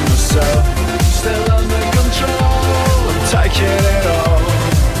bury myself. Still under control. I'm taking it all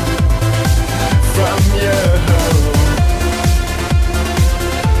from you.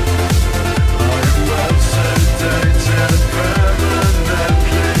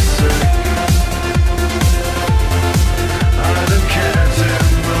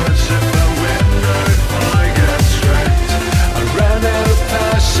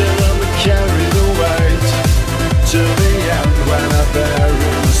 Carry the weight to the end when I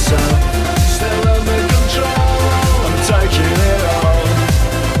bury myself. Still under control, I'm taking it all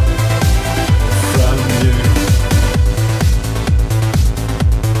from you.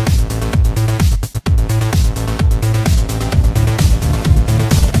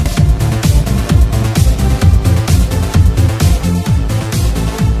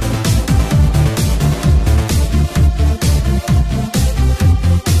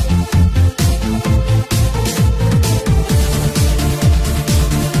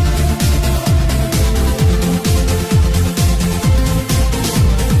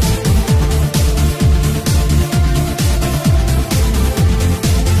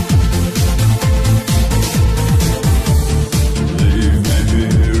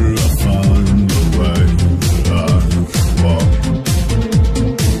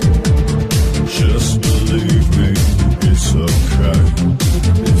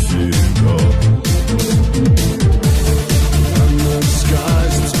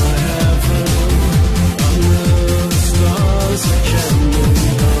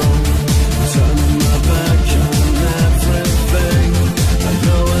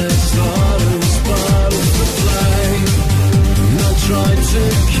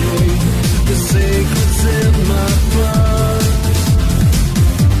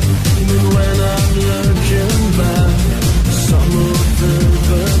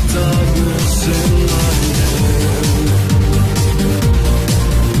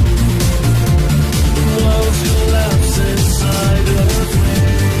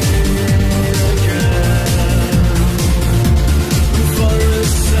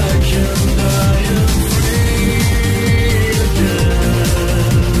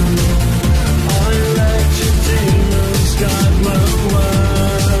 I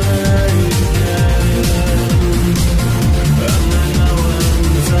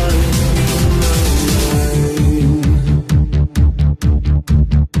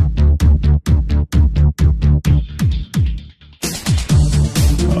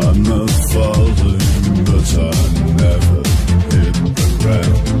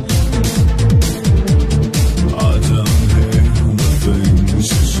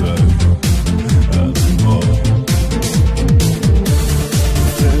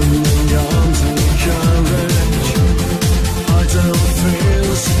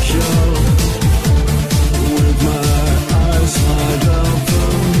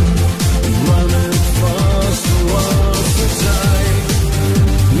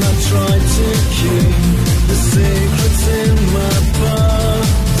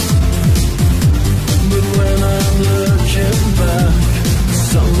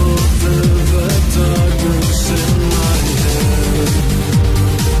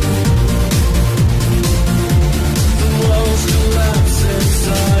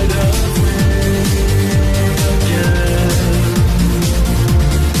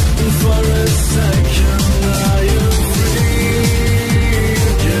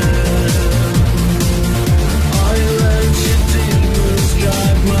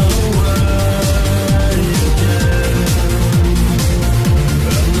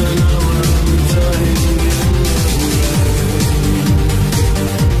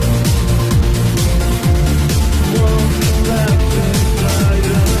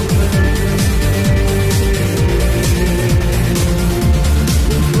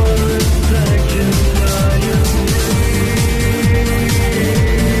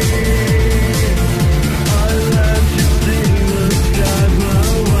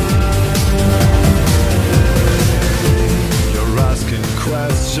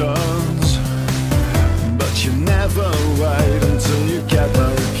questions, but you never wait until you get the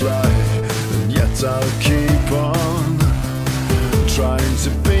reply. And yet I'll keep on trying to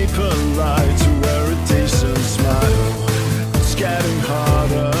be polite, to wear a decent smile. It's getting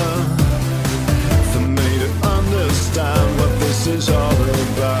harder for me to understand what this is all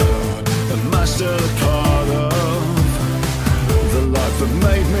about. Am I still a part of the life that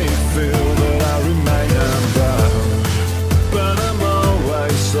made me feel that I remain unbound? But I'm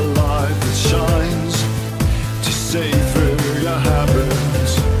always the light that shines to see through your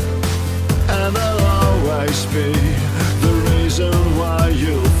habits, and I'll always be the reason why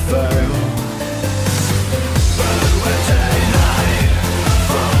you'll fail. But when daylight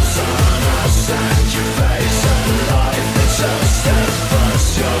falls on us and you face a life that's so steadfast,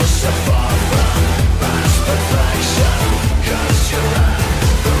 you're so far from past perfection, 'cause you're at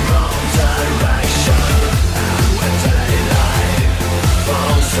the wrong direction. And when daylight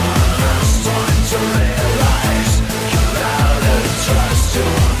falls on us, time to realize you're out of trust,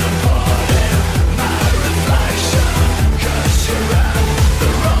 you're unimportant, my reflection, 'cause you're at the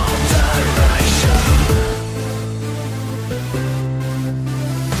wrong direction.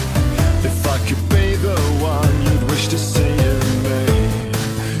 If I could be the one you'd wish to see in me,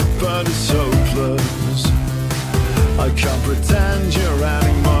 but it's hopeless. I can't pretend you're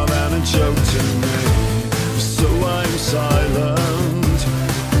any more than a joke to me, so I'm silent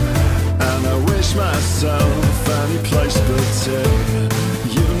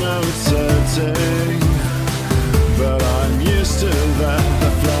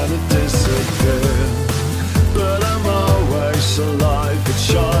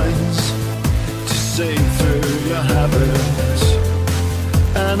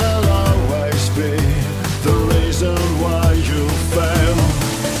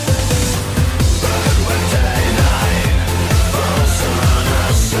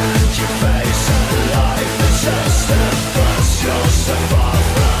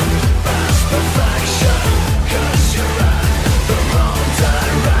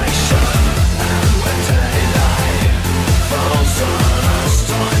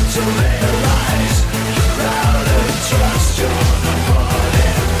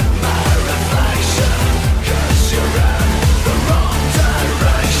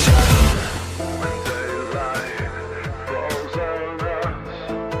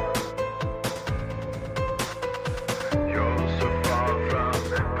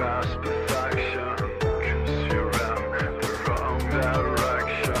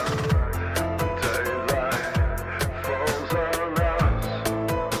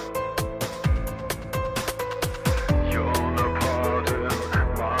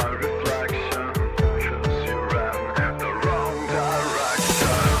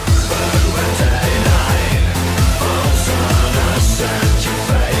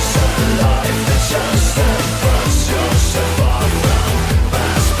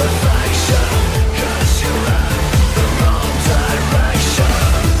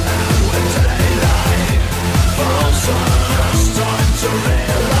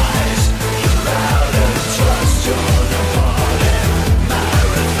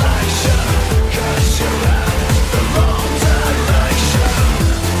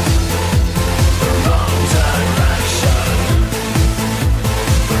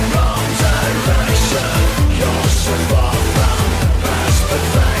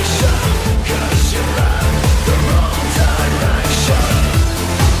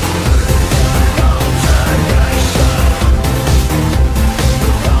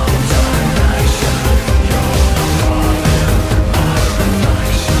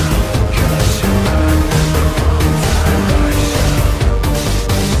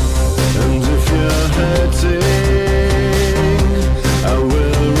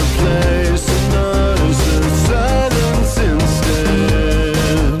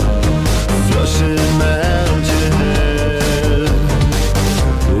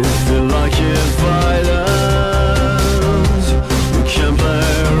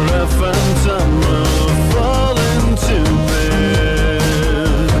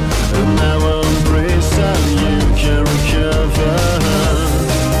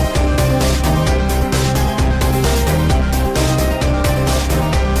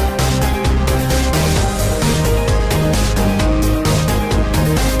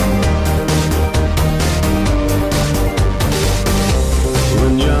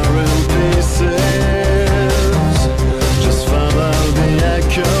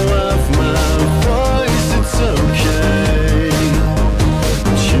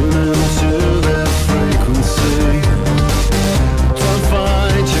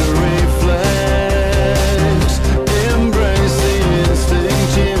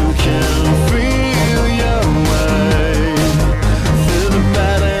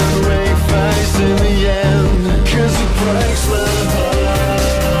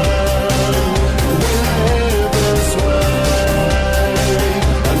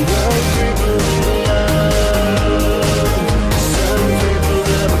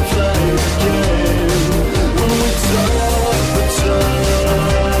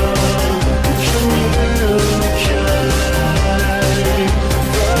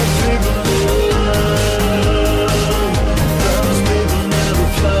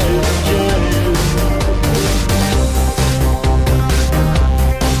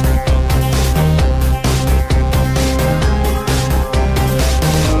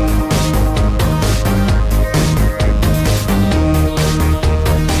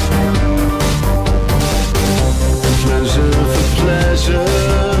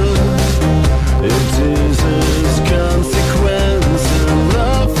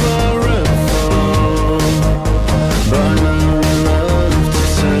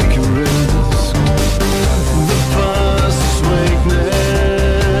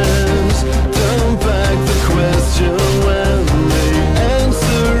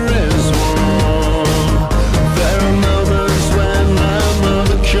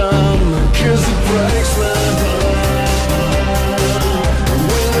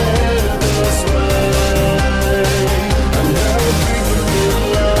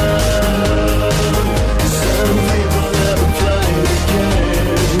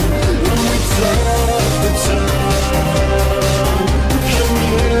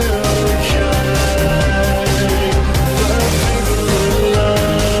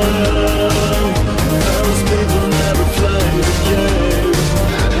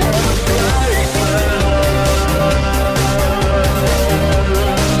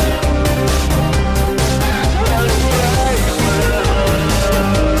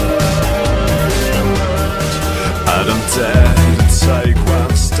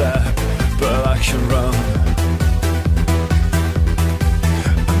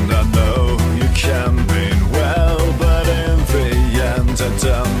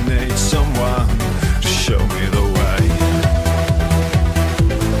still need someone to show me the way.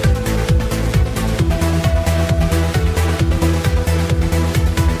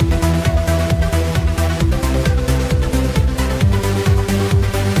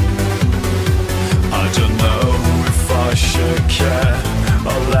 I don't know if I should care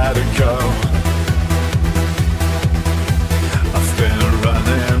or let it go. I've been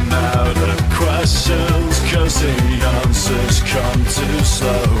running out of questions, 'cause the answers come too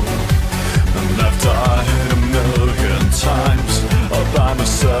slow. And I've died a million times all by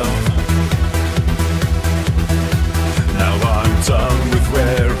myself. Now I'm done with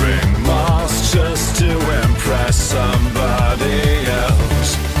wearing masks just to impress somebody else.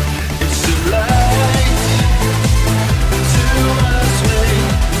 It's too late to ask me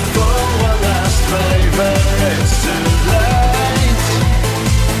for one last favor. It's too late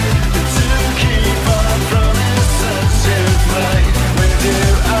to keep our promises you've made. With you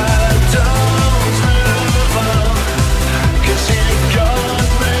I don't move on, 'cause you've got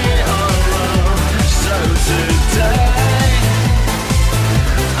me all wrong. So today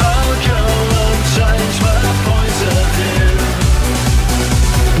I'll go and change my point of view.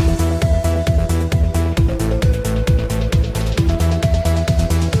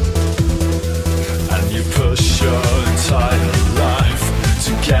 And you push your entire life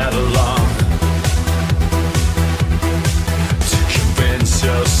to get along, to convince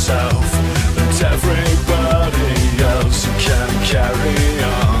yourself and everybody else you can carry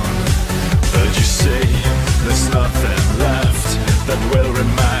on. But you see, there's nothing left that will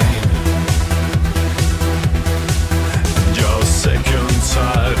remain. And you're sick and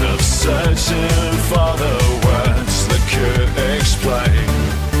tired of searching for the words that could explain.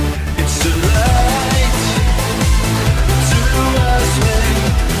 It's too late to ask me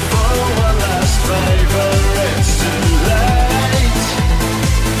for one last favor. It's too late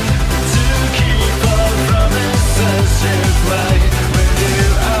to keep all promises you've made. With you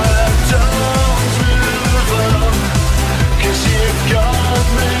I don't move on, 'cause you've got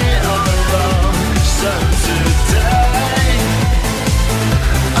me all wrong. So today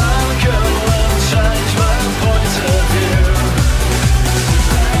I'll go and change my point of view.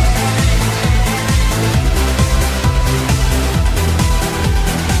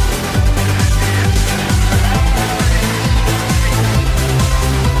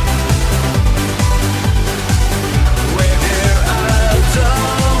 With you I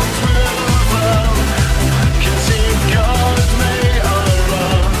don't move on, 'cause you've got me all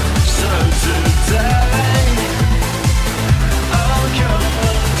wrong. So today I'll go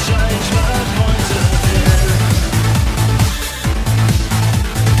and change my point of view.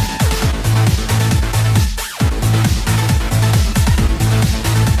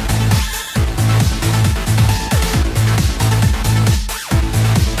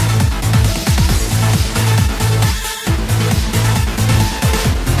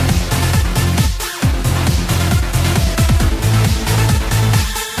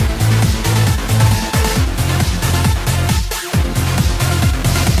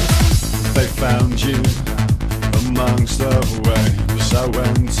 They found you amongst the waves. I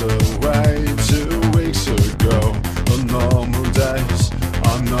went away 2 weeks ago. On normal days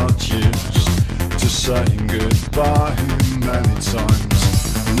I'm not used to saying goodbye many times.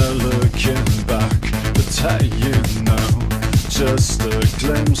 No looking back, but hey, you know, just a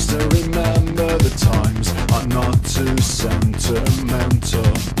glimpse to remember the times. I'm not too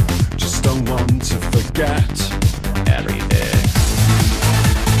sentimental, just don't want to forget every day.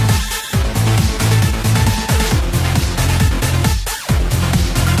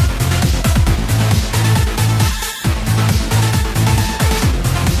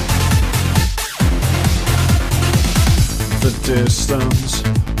 The distance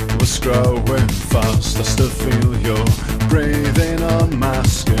was growing fast. I still feel your breathing on my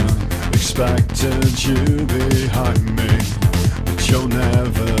skin. Expected you behind me, but you're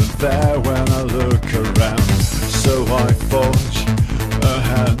never there when I look around. So I forge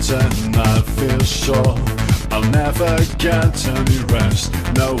ahead and I feel sure I'll never get any rest.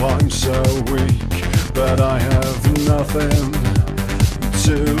 No, I'm so weak, but I have nothing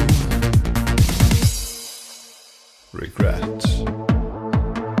to regret.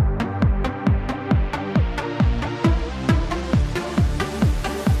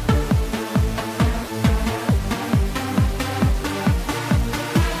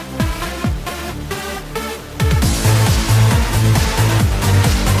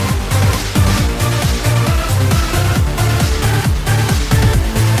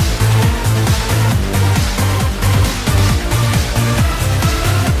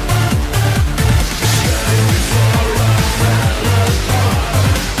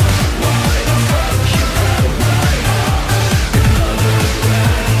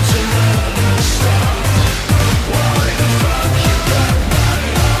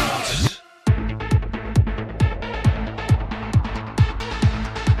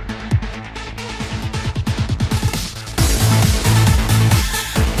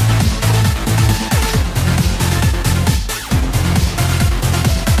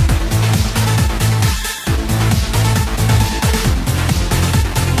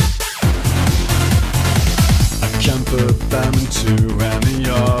 put them into any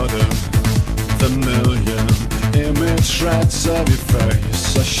order. The million image threads of your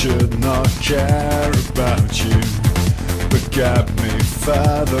face, I should not care about you, but get me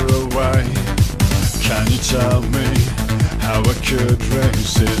further away. Can you tell me how I could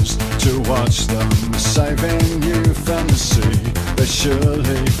resist to watch them saving you from the sea? They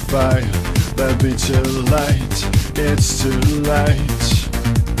surely fail, they'll be too late, it's too late.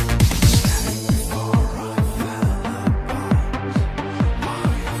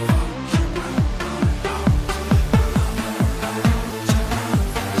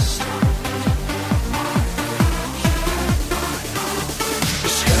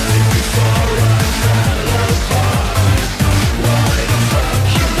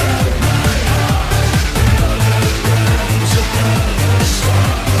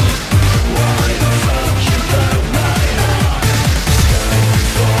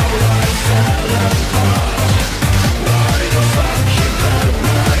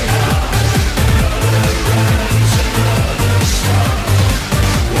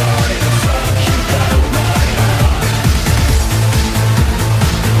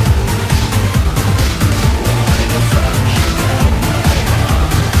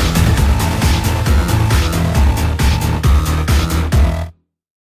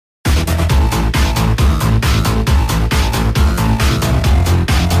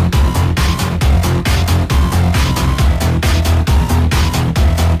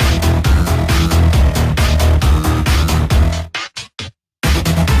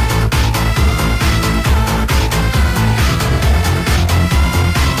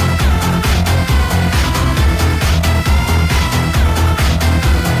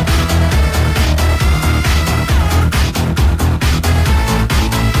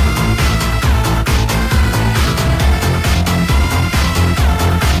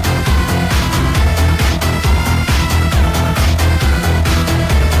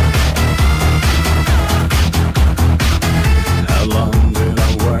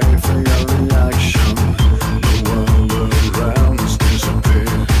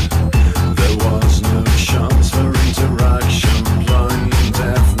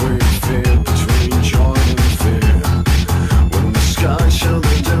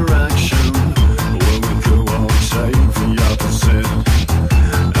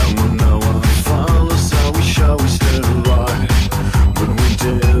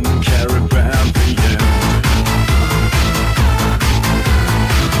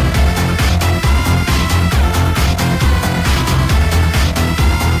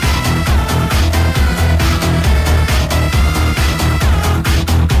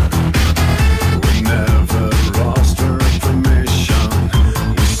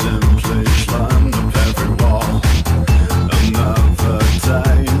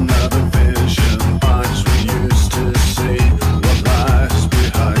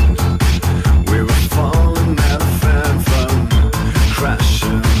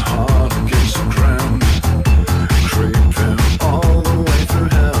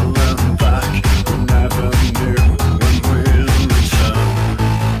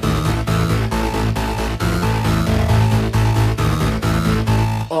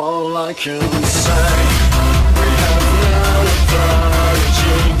 I can say we have no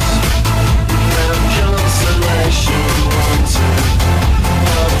apologies, no consolation wanted.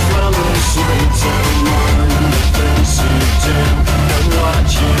 I promise we don't mind the things you do and what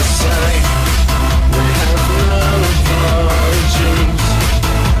you say. We have no apologies,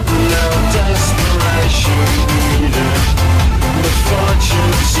 no desperation needed. The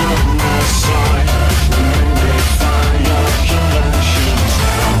fortune's on our side when we find our collections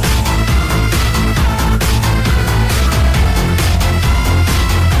now.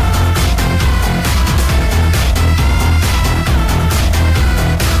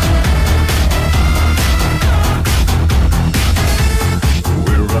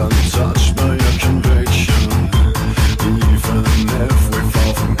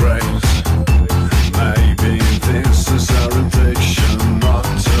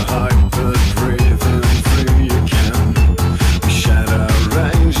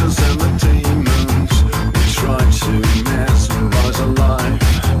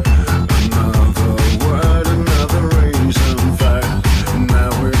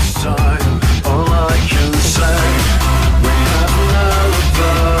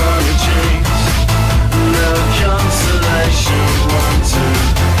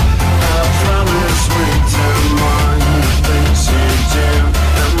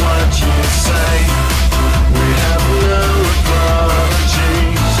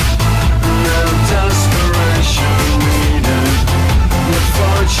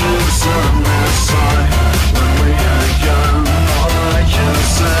 On their side